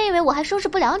你真以为我还收拾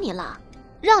不了你了？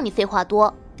让你废话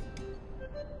多。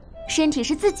身体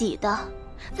是自己的，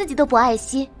自己都不爱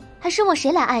惜，还奢望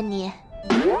谁来爱你？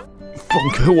放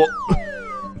开我！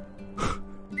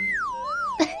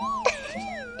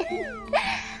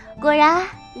果然，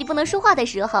你不能说话的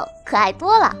时候可爱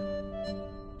多了。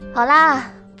好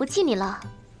啦，不气你了。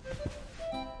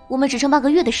我们只剩半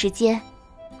个月的时间，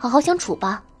好好相处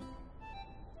吧。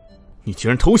你竟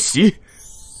然偷袭！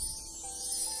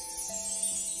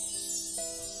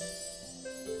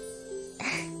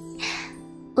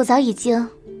我早已经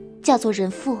嫁作人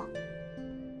妇，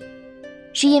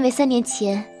是因为3年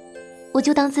前我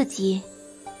就当自己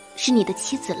是你的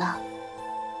妻子了。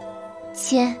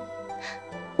谦，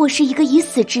我是一个已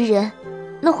死之人，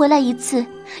能回来一次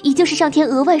已经是上天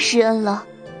额外施恩了，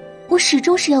我始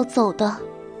终是要走的。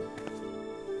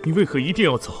你为何一定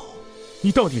要走？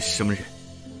你到底是什么人？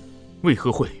为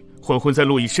何会还魂在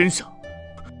洛伊身上？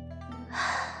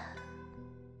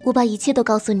我把一切都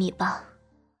告诉你吧。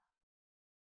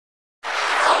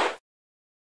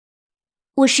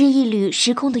我是一缕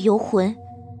时空的游魂，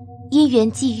因缘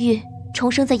际遇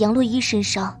重生在杨洛伊身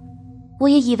上。我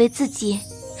也以为自己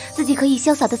可以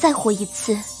潇洒的再活一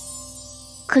次，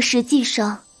可实际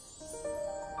上，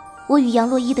我与杨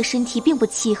洛伊的身体并不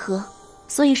契合，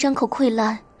所以伤口溃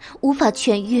烂，无法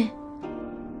痊愈。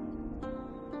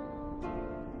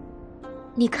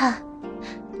你看，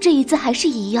这一次还是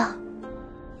一样。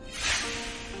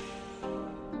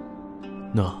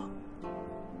那，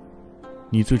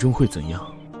你最终会怎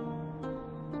样？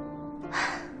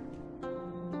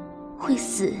会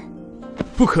死。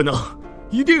不可能，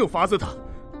一定有法子的。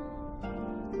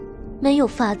没有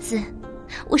法子，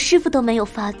我师父都没有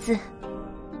法子。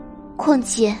况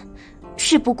且，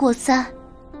事不过三。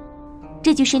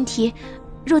这具身体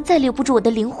若再留不住我的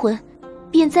灵魂，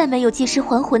便再没有借尸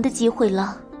还魂的机会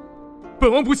了。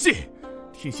本王不信，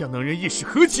天下能人异士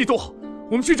何其多，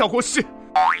我们去找国师，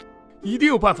一定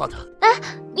有办法的。哎，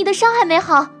你的伤还没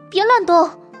好，别乱动。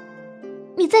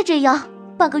你再这样，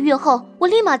半个月后我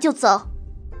立马就走。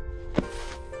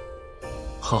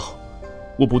好，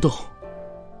我不动，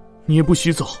你也不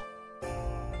许走。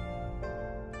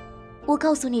我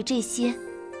告诉你这些，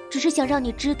只是想让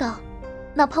你知道，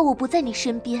哪怕我不在你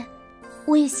身边，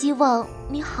我也希望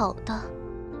你好的。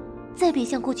再别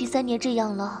像过去3年这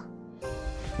样了。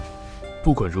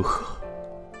不管如何，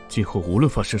今后无论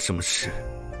发生什么事，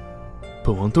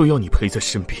本王都要你陪在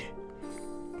身边，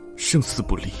生死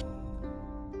不离。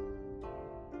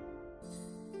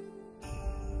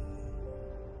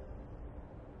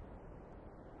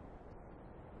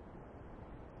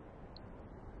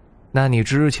那你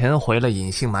之前回来隐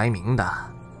姓埋名的，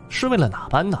是为了哪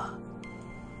般呢？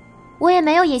我也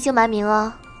没有隐姓埋名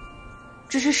啊，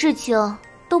只是事情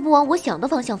都不往我想的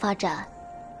方向发展，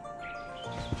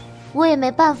我也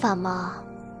没办法嘛。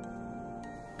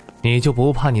你就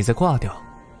不怕你再挂掉，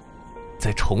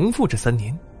再重复这3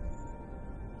年？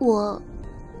我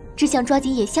只想抓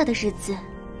紧眼下的日子。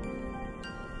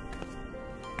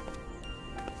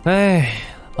哎，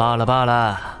罢了罢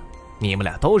了，你们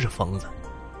俩都是疯子。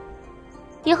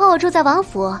以后我住在王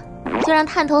府，就让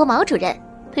探头和毛主任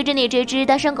陪着你这只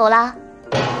单身狗啦。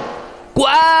滚！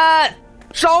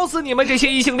烧死你们这些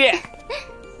异性恋！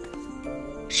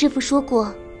师父说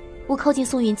过，我靠近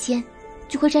宋云谦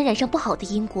就会沾染上不好的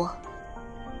因果，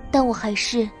但我还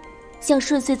是想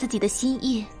顺遂自己的心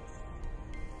意，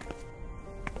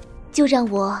就让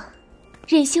我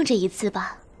任性这一次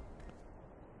吧。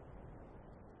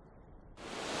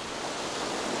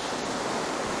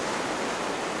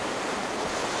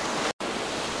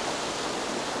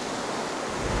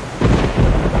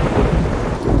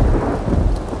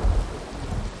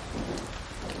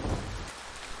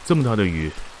这么大的雨，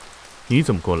你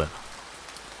怎么过来了？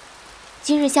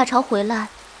今日下朝回来，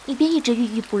你便一直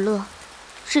郁郁不乐，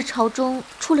是朝中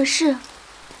出了事？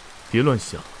别乱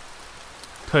想，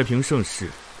太平盛世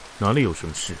哪里有什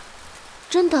么事？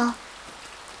真的？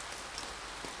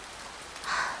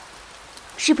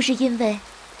是不是因为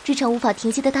这场无法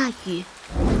停息的大雨？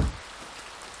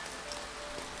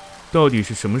到底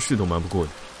是什么事都瞒不过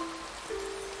你。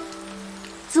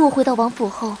自我回到王府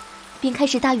后，便开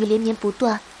始大雨连绵不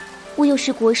断。我又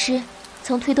是国师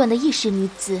曾推断的异世女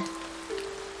子，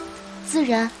自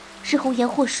然是红颜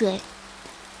祸水。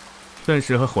暂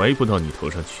时还怀疑不到你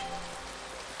头上去。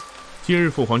今日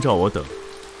父皇召我等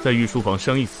在御书房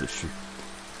商议此事，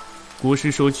国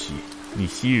师说起你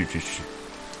昔日之事，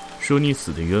说你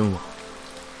死的冤枉，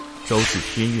招致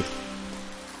天怨。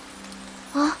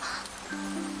啊，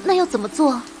那要怎么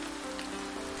做？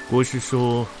国师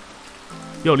说，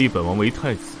要立本王为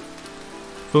太子，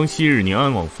封昔日宁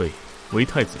安王妃为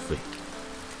太子妃，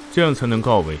这样才能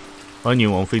告为安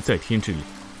宁王妃在天之灵。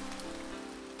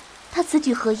他此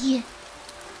举何意？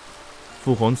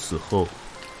父皇此后，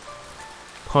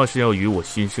怕是要与我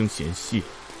心生嫌隙。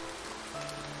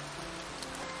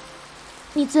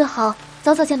你最好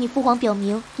早早向你父皇表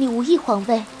明你无意皇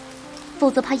位，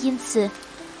否则怕因此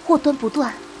祸端不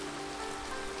断。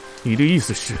你的意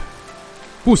思是，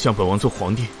不想本王做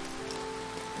皇帝？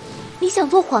你想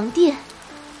做皇帝？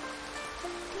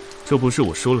这不是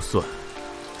我说了算，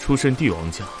出身帝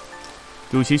王家，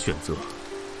有些选择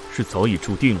是早已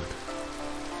注定了的。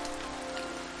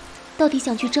到底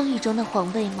想去争一争那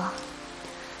皇位吗？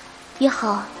也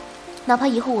好，哪怕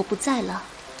以后我不在了，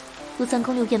有3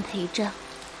宫6院陪着，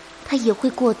他也会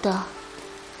过得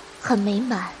很美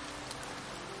满。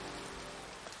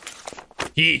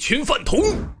一群饭桶，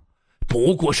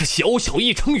不过是小小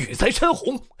一场雨灾山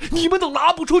洪，你们都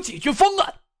拿不出解决方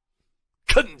案，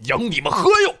朕养你们何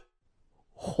用？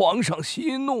皇上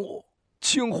息怒，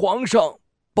请皇上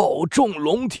保重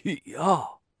龙体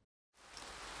啊！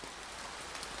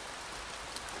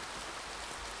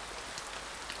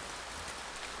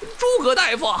诸葛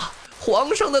大夫，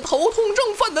皇上的头痛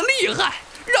症犯得厉害，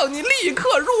让你立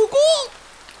刻入宫。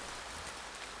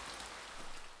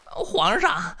皇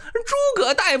上，诸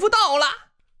葛大夫到了。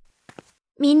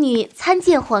民女参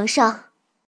见皇上。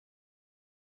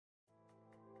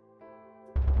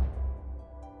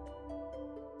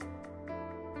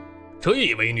这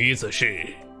位女子是？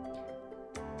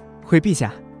回陛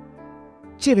下，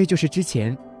这位就是之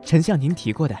前臣向您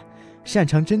提过的擅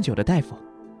长针灸的大夫，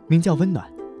名叫温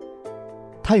暖。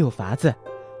他有法子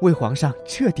为皇上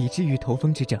彻底治愈头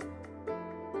风之症。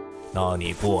那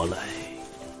你过来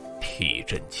替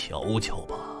朕瞧瞧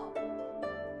吧。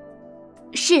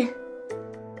是。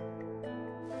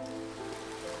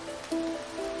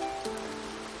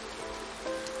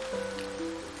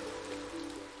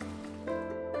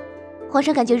皇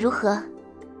上感觉如何？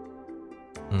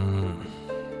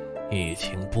已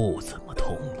经不怎么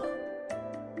痛了。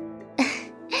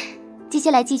接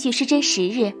下来继续施针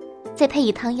10日，再配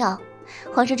以汤药，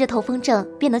皇上这头风症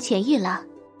便能痊愈了。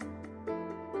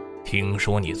听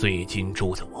说你最近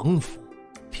住在王府，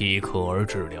替可儿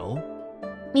治疗？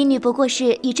民女不过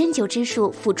是以针灸之术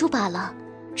辅助罢了，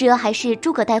主要还是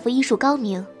诸葛大夫医术高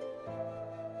明。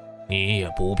你也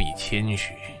不必谦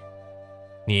虚，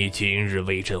你今日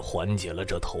为朕缓解了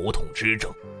这头痛之症，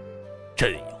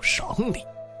朕有赏你。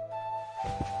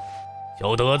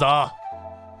小德子，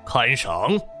看赏。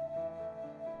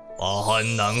把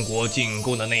汉南国进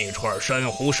贡的那串珊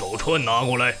瑚手串拿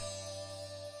过来。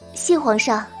谢皇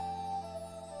上。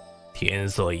天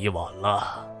色已晚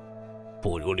了，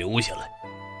不如留下来，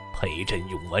陪朕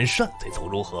用完膳再走，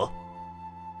如何？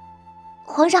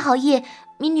皇上好意，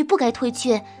民女不该推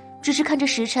却，只是看着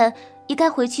时辰，也该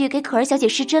回去给可儿小姐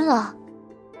施针了。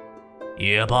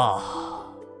也罢，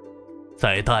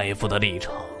在大夫的立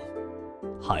场，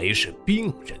还是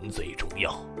病人最重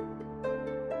要。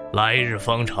来日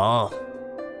方长，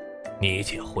你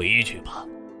且回去吧。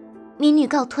民女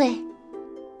告退。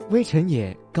微臣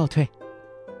也告退。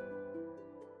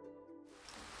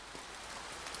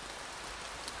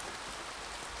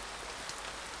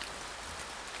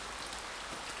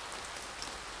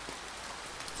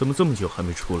怎么这么久还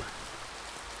没出来？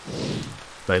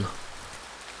来了。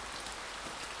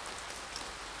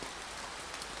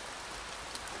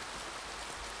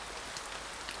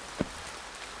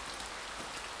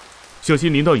小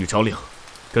心淋到雨着凉，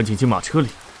赶紧进马车里。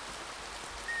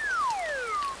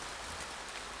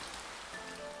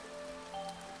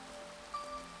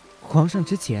皇上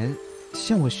之前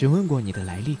向我询问过你的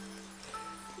来历，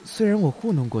虽然我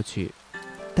糊弄过去，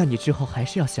但你之后还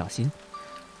是要小心，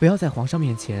不要在皇上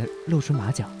面前露出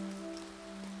马脚。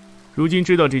如今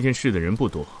知道这件事的人不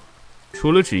多，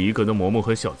除了只一个的嬷嬷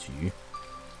和小菊，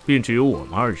便只有我们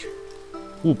2人，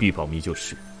务必保密就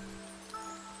是。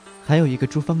还有一个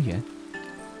朱方圆。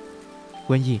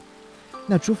文艺，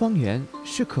那朱方圆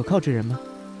是可靠之人吗？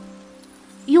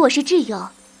与我是挚友，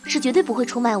是绝对不会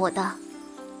出卖我的。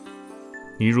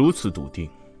你如此笃定，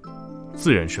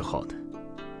自然是好的。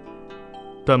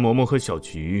但嬷嬷和小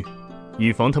菊，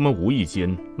以防他们无意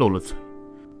间漏了嘴，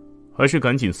还是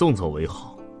赶紧送走为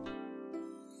好。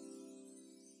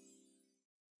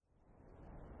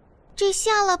这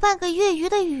下了半个月余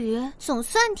的雨，总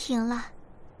算停了。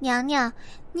娘娘，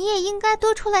你也应该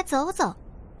多出来走走，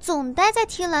总待在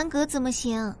天蓝阁怎么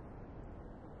行？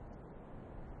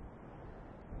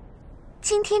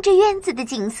今天这院子的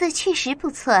景色确实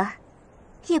不错，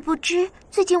也不知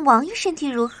最近王爷身体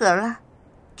如何了，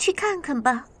去看看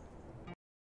吧。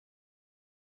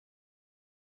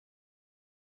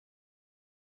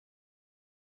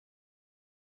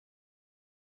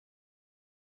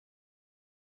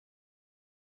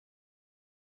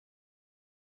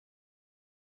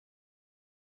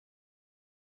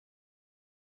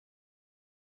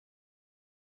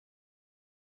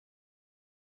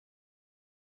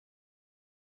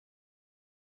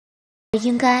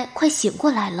应该快醒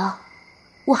过来了，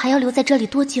我还要留在这里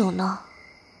多久呢？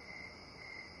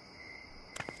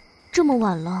这么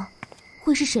晚了，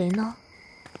会是谁呢？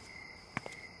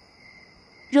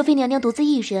若妃娘娘独自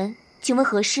一人，请问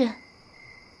何事？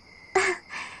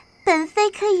本妃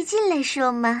可以进来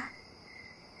说吗？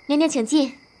娘娘请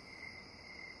进。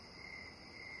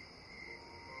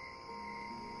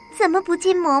怎么不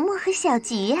见嬷嬷和小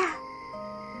菊呀？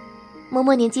嬷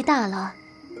嬷年纪大了，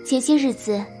前些日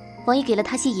子王爷给了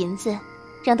她些银子，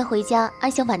让她回家安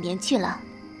享晚年去了。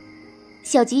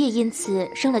小菊也因此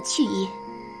生了去意。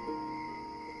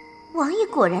王爷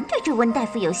果然对这温大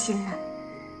夫有心了，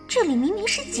这里明明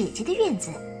是姐姐的院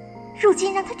子，如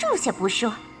今让她住下不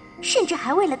说，甚至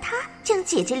还为了她将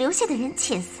姐姐留下的人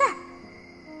遣散。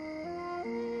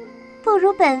不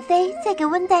如本妃再给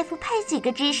温大夫派几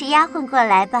个知识丫鬟过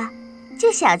来吧，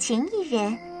就小晴一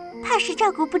人，怕是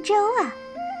照顾不周啊。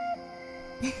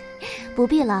不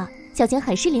必了，小晴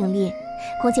很是伶俐，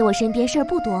况且我身边事儿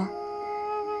不多。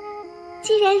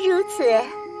既然如此，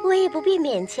我也不必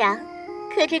勉强。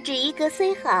可这纸衣阁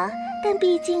虽好，但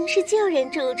毕竟是旧人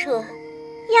住处，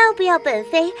要不要本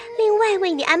妃另外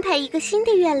为你安排一个新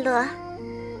的院落？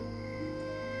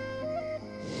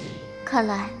看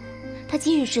来他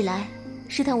今日是来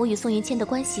试探我与宋云谦的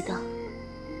关系的。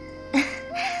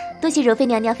多谢柔妃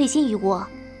娘娘费心于我，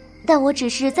但我只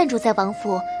是暂住在王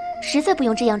府，实在不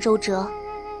用这样周折。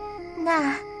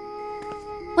那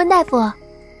温大夫，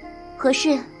何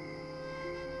事？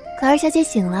可儿小姐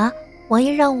醒了，王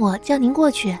爷让我叫您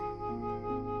过去。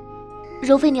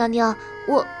柔妃娘娘，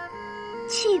我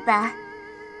去吧。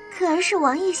可儿是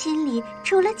王爷心里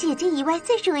除了姐姐以外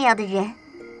最重要的人，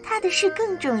她的事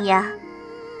更重要。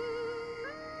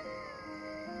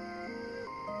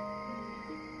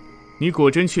你果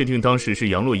真确定当时是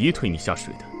杨洛伊推你下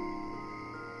水的？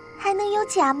还能有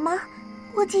假吗？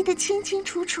我记得清清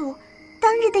楚楚，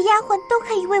当日的丫鬟都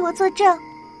可以为我作证。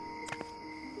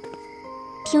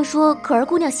听说可儿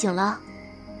姑娘醒了。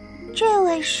这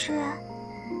位是？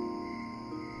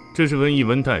这是温义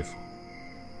温大夫，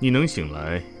你能醒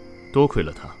来，多亏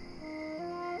了他。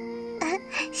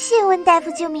谢温大夫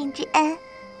救命之恩。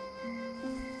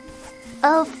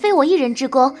非我一人之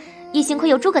功，也幸亏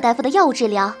有诸葛大夫的药物治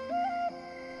疗。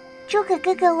诸葛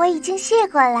哥哥我已经谢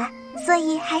过了，所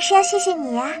以还是要谢谢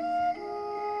你啊。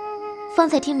方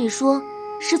才听你说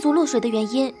失足落水的原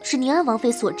因是宁安王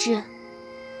妃所致。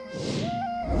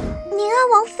宁安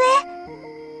王妃？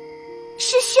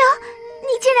师兄，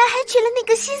你竟然还娶了那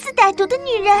个心思歹毒的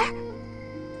女人！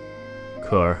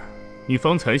可儿，你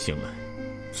方才醒来，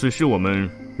此事我们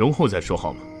容后再说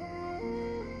好吗？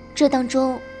这当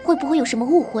中会不会有什么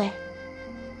误会？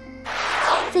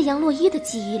在杨洛伊的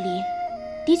记忆里，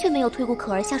的确没有推过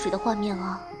可儿下水的画面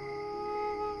啊。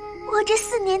我这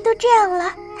4年都这样了，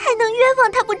还能冤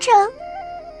枉他不成？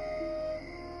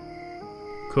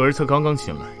可儿才刚刚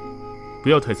醒来，不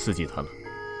要太刺激他了。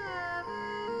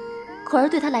可儿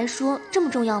对他来说这么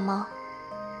重要吗？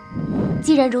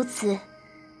既然如此，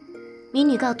民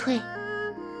女告退。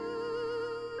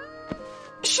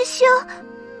师兄，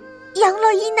杨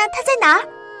洛伊呢？他在哪儿？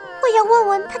我要问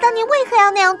问他当年为何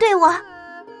要那样对我。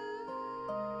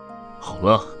好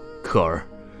了，可儿，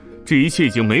这一切已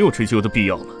经没有追究的必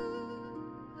要了。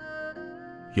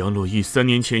杨洛伊3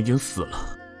年前已经死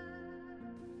了。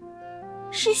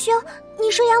师兄，你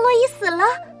说杨洛伊死了？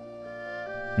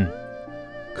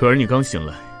可儿，你刚醒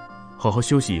来，好好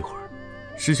休息一会儿，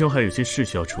师兄还有些事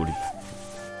需要处理。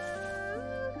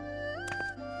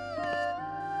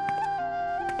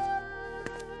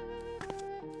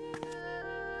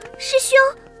师兄，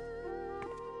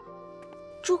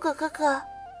诸葛哥哥，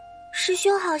师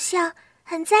兄好像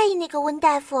很在意那个温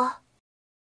大夫。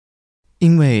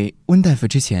因为温大夫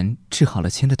之前治好了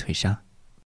谦的腿伤。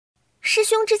师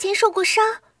兄之前受过伤，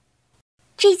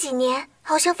这几年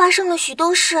好像发生了许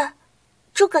多事。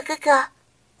诸葛哥哥，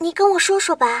你跟我说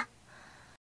说吧。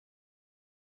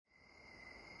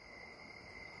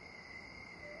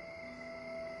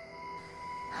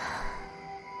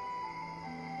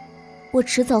我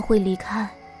迟早会离开，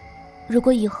如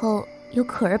果以后有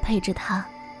可儿陪着他，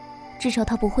至少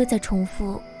他不会再重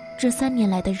复这3年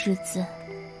来的日子。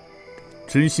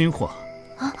真心话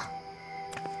啊！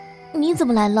你怎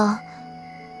么来了？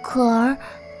可儿，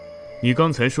你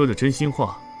刚才说的真心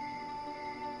话？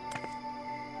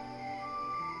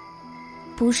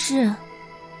不是。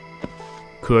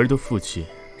可儿的父亲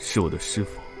是我的师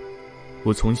父，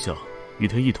我从小与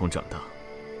他一同长大，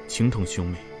情同兄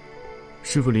妹。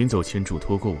师父临走前嘱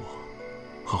托过我，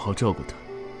好好照顾他，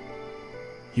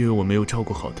因为我没有照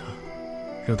顾好他，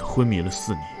让他昏迷了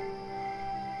4年，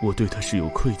我对他是有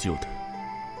愧疚的。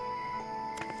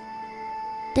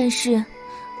但是，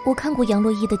我看过杨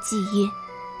洛伊的记忆，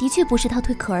的确不是他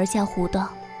推可儿下湖的。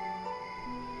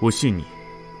我信你，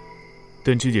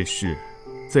但这件事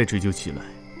再追究起来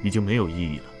已经没有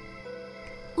意义了。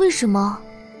为什么？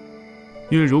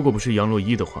因为如果不是杨洛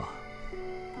伊的话，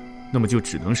那么就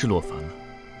只能是洛凡了。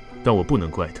但我不能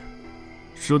怪他，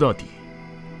说到底，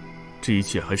这一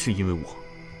切还是因为我。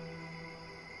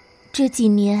这几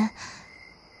年，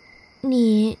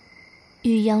你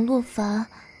与杨洛凡……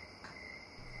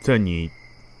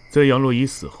在杨洛伊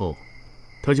死后，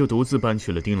他就独自搬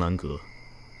去了丁兰阁，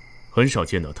很少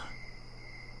见到他。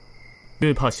因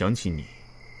为怕想起你，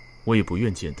我也不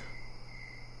愿见他。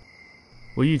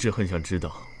我一直很想知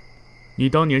道，你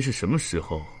当年是什么时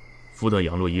候附到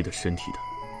杨洛伊的身体的？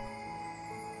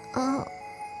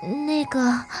那个，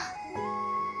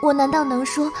我难道能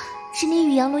说是你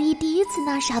与杨洛伊第一次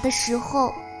那啥的时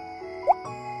候？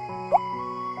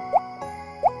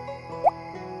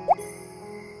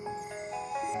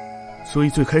所以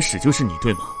最开始就是你，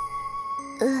对吗？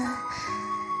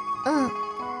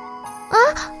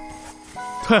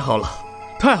太好了，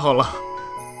太好了！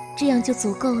这样就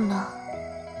足够了，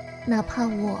哪怕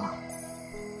我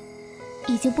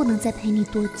已经不能再陪你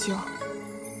多久。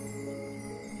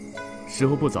时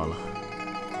候不早了，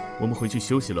我们回去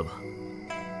休息了吧。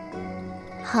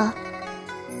好。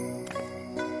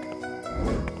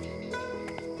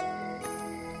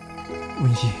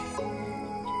文艺，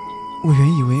我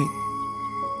原以为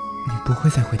你不会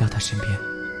再回到他身边。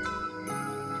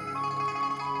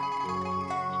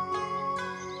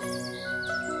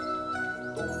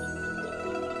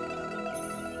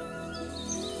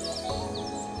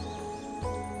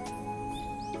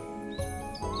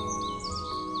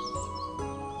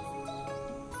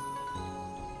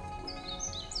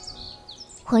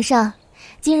皇上，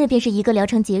今日便是一个疗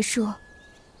程结束，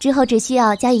之后只需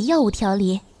要加以药物调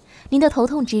理，您的头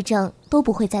痛之症都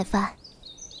不会再犯。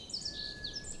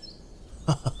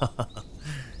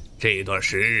这段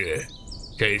时日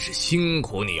真是辛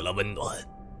苦你了，温暖。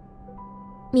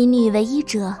民女为医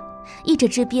者，医者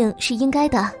治病是应该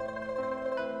的。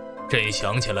朕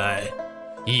想起来，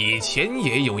以前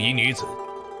也有一女子，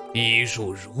医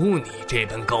术如你这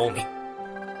般高明，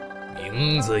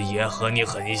名字也和你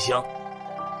很像。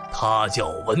他叫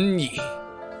文艺，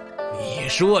你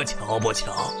说巧不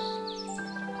巧？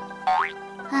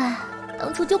唉，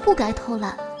当初就不该偷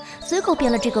懒，随口编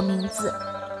了这个名字。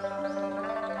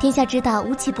天下之大，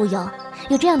无奇不有，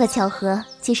有这样的巧合，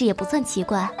其实也不算奇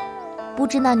怪。不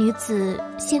知那女子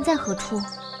现在何处？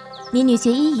民女学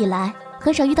医以来，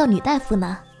很少遇到女大夫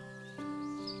呢。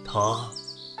她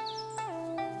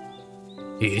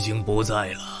已经不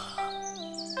在了。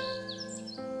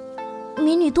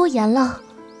民女多言了。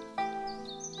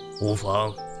无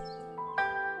妨，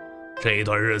这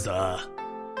段日子，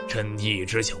朕一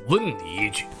直想问你一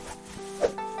句。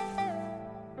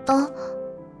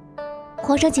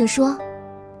皇上请说。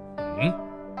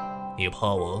你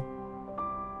怕我？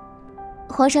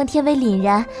皇上天威凛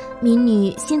然，民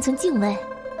女心存敬畏。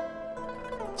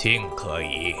敬可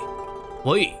以，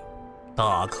畏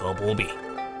大可不必。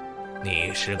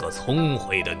你是个聪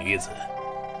慧的女子，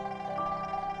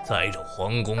在这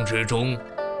皇宫之中，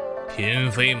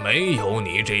嫔妃没有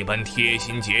你这般贴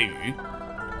心节语，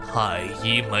太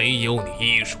医没有你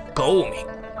医术高明。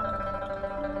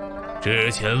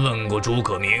之前问过诸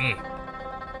葛明，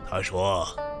他说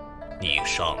你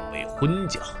尚未婚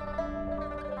嫁，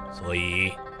所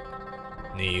以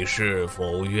你是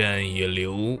否愿意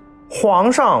留？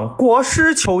皇上，国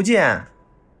师求见。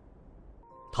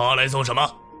他来做什么？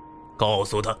告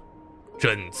诉他，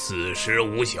朕此时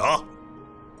无暇。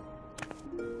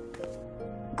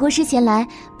国师前来，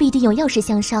必定有要事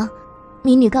相商，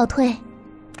民女告退。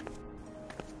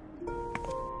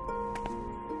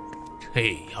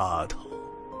这丫头，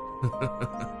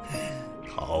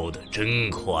逃得真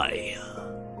快呀！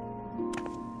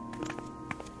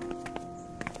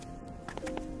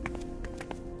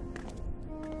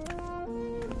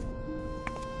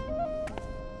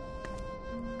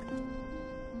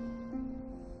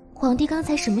皇帝刚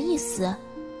才什么意思？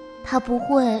他不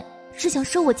会是想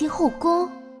收我进后宫？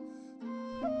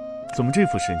怎么这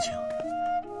副神情？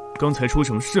刚才出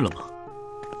什么事了吗？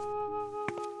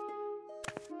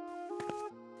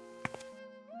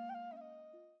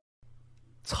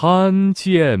参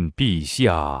见陛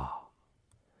下。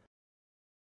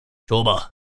说吧，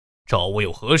找我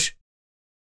有何事？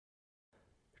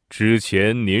之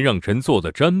前您让臣做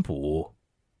的占卜，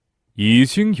已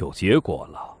经有结果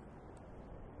了。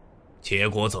结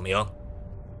果怎么样？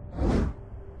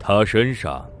他身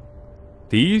上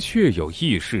的确有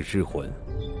异世之魂，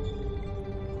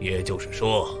也就是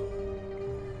说，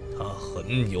他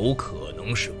很有可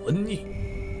能是瘟疫。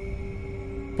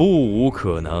不无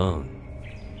可能。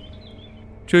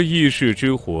这异世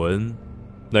之魂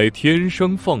乃天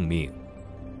生奉命，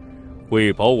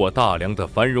为保我大梁的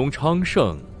繁荣昌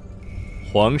盛，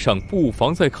皇上不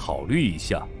妨再考虑一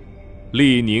下，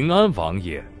立宁安王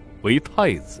爷为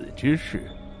太子之事。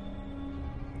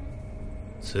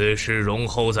此事容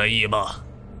后再议吧。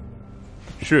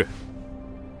是。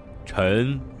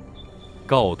臣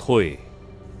告退。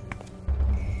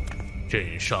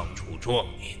朕尚处壮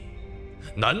年，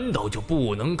难道就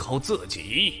不能靠自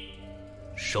己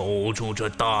守住这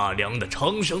大梁的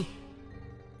昌盛？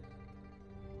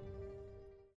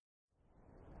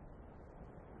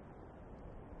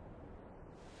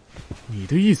你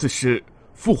的意思是，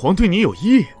父皇对你有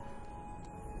意？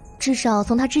至少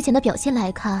从他之前的表现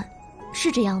来看，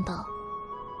是这样的。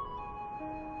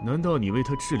难道你为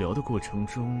他治疗的过程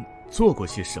中做过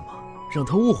些什么，让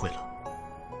他误会了？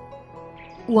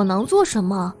我能做什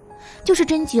么？就是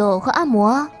针灸和按摩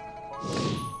啊。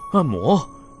按摩？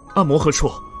按摩何处？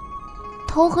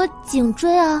头和颈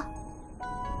椎啊。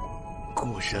果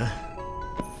然，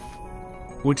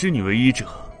我知你为医者，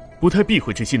不太避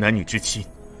讳这些男女之亲。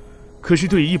可是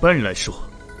对于一般人来说，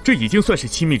这已经算是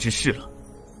亲密之事了。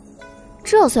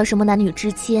这算什么男女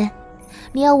之亲？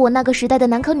你要我那个时代的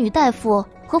男科女大夫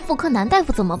和妇科男大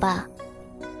夫怎么办？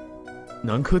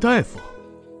男科大夫？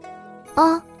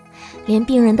啊，连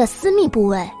病人的私密部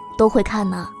位都会看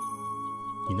呢。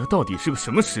你那到底是个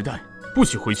什么时代？不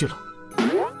许回去了。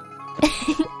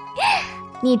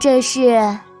你这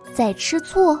是在吃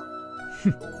醋？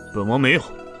哼，本王没有。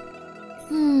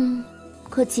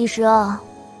可其实啊，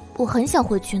我很想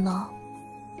回去呢。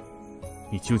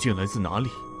你究竟来自哪里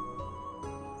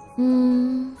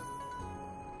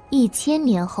？1000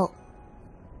年后。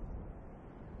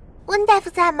温大夫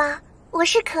在吗？我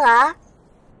是可儿。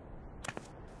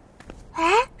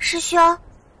哎，师兄，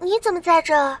你怎么在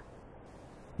这儿？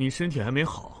你身体还没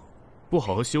好，不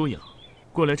好好休养，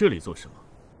过来这里做什么？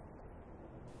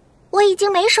我已经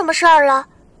没什么事儿了，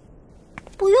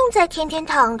不用再天天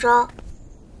躺着。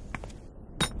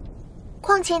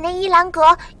况且那一兰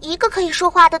阁一个可以说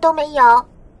话的都没有。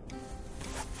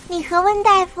你和温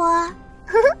大夫，呵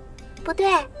呵，不对，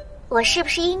我是不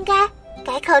是应该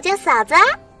改口叫嫂子啊？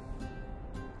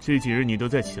这几日你都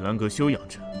在启兰阁休养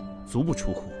着，足不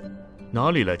出户，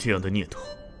哪里来这样的念头？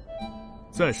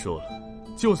再说了，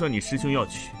就算你师兄要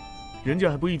娶，人家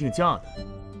还不一定嫁呢。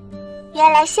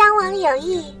原来襄王有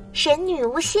意，神女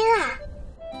无心啊！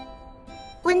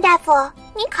温大夫，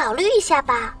你考虑一下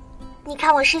吧。你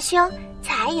看我师兄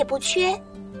财也不缺，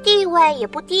地位也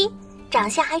不低，长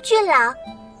相还俊朗，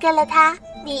跟了他，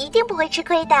你一定不会吃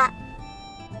亏的。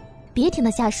别听他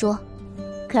瞎说。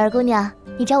可儿姑娘，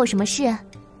你找我什么事？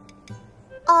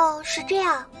哦，是这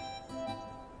样。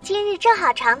今日正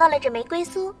好尝到了这玫瑰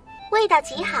酥，味道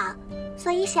极好，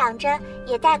所以想着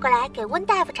也带过来给温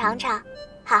大夫尝尝，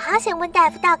好好向温大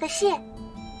夫道个谢。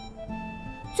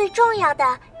最重要的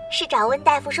是找温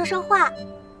大夫说说话，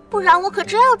不然我可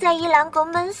真要在一兰阁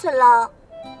闷死了。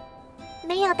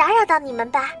没有打扰到你们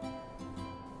吧？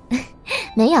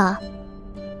没有。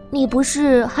你不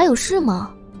是还有事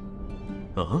吗？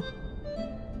啊？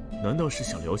难道是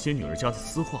想聊些女儿家的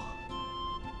私话？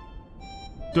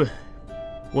对，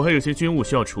我还有些军务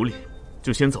需要处理，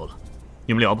就先走了。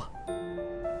你们聊吧。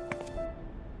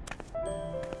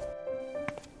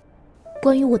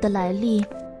关于我的来历，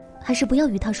还是不要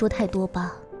与他说太多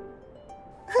吧。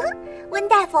呵呵，温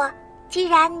大夫，既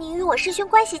然你与我师兄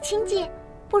关系亲近，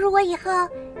不如我以后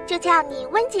就叫你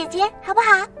温姐姐，好不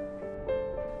好？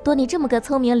多你这么个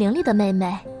聪明伶俐的妹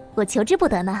妹，我求之不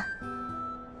得呢。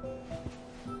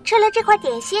吃了这块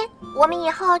点心，我们以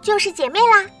后就是姐妹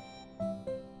啦。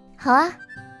好啊。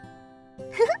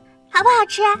呵呵，好不好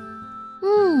吃？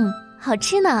好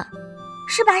吃呢。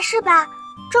是吧是吧？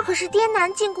这可是滇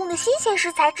南进贡的新鲜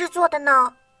食材制作的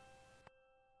呢。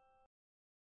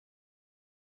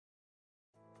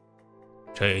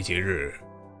这几日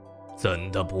怎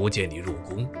的不见你入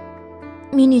宫？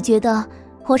民女觉得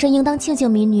皇上应当庆幸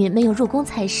民女没有入宫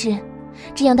才是，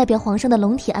这样代表皇上的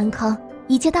龙体安康，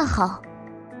一切大好。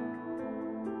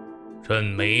朕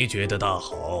没觉得大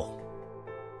好，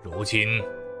如今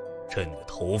朕的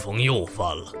头风又犯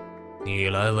了，你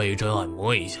来为朕按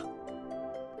摩一下。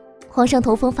皇上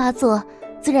头风发作，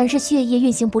自然是血液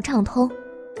运行不畅通，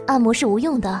按摩是无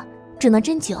用的，只能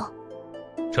针灸。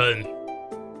朕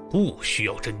不需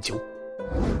要针灸。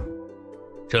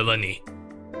朕问你，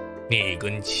你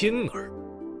跟青儿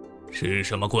是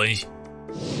什么关系？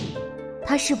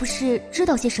他是不是知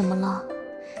道些什么了？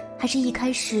还是一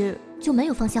开始就没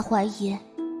有放下怀疑？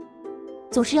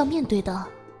总是要面对的。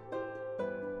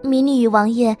民女与王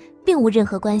爷并无任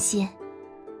何关系。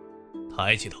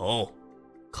抬起头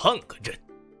看看朕。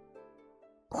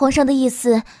皇上的意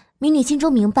思，民女心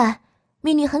中明白，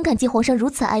民女很感激皇上如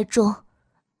此爱重，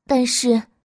但是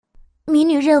民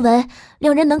女认为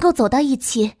两人能够走到一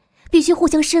起，必须互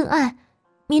相深爱。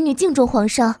民女敬重皇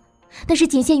上，但是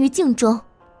仅限于敬重，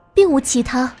并无其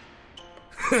他。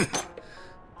哼，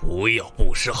不要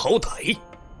不识好歹。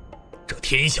这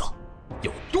天下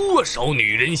有多少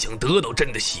女人想得到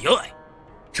朕的喜爱，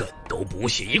朕都不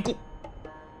屑一顾。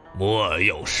莫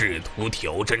要试图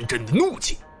挑战朕的怒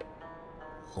气，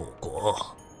后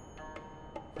果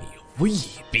你未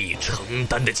必承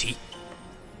担得起。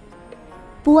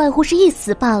不外乎是一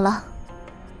死罢了。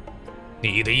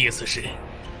你的意思是，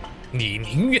你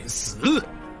宁愿死，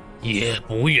也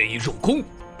不愿意入宫？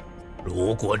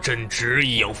如果朕执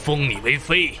意要封你为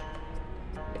妃，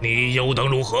你又当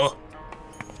如何？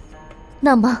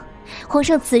那么，皇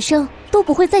上此生都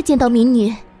不会再见到民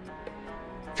女。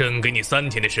朕给你3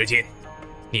天的时间，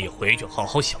你回去好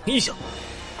好想一想，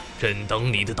朕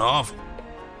等你的答复。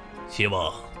希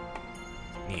望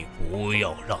你不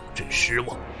要让朕失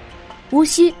望。无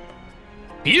需。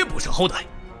别不识好歹，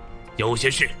有些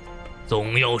事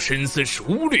总要深思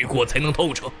熟虑过才能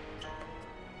透彻。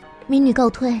民女告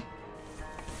退。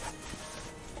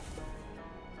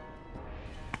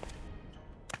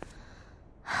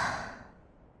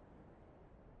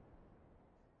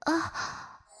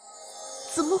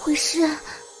怎么回事？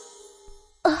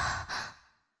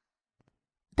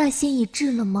大仙已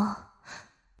至了吗？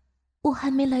我还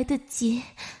没来得及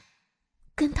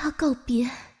跟他告别。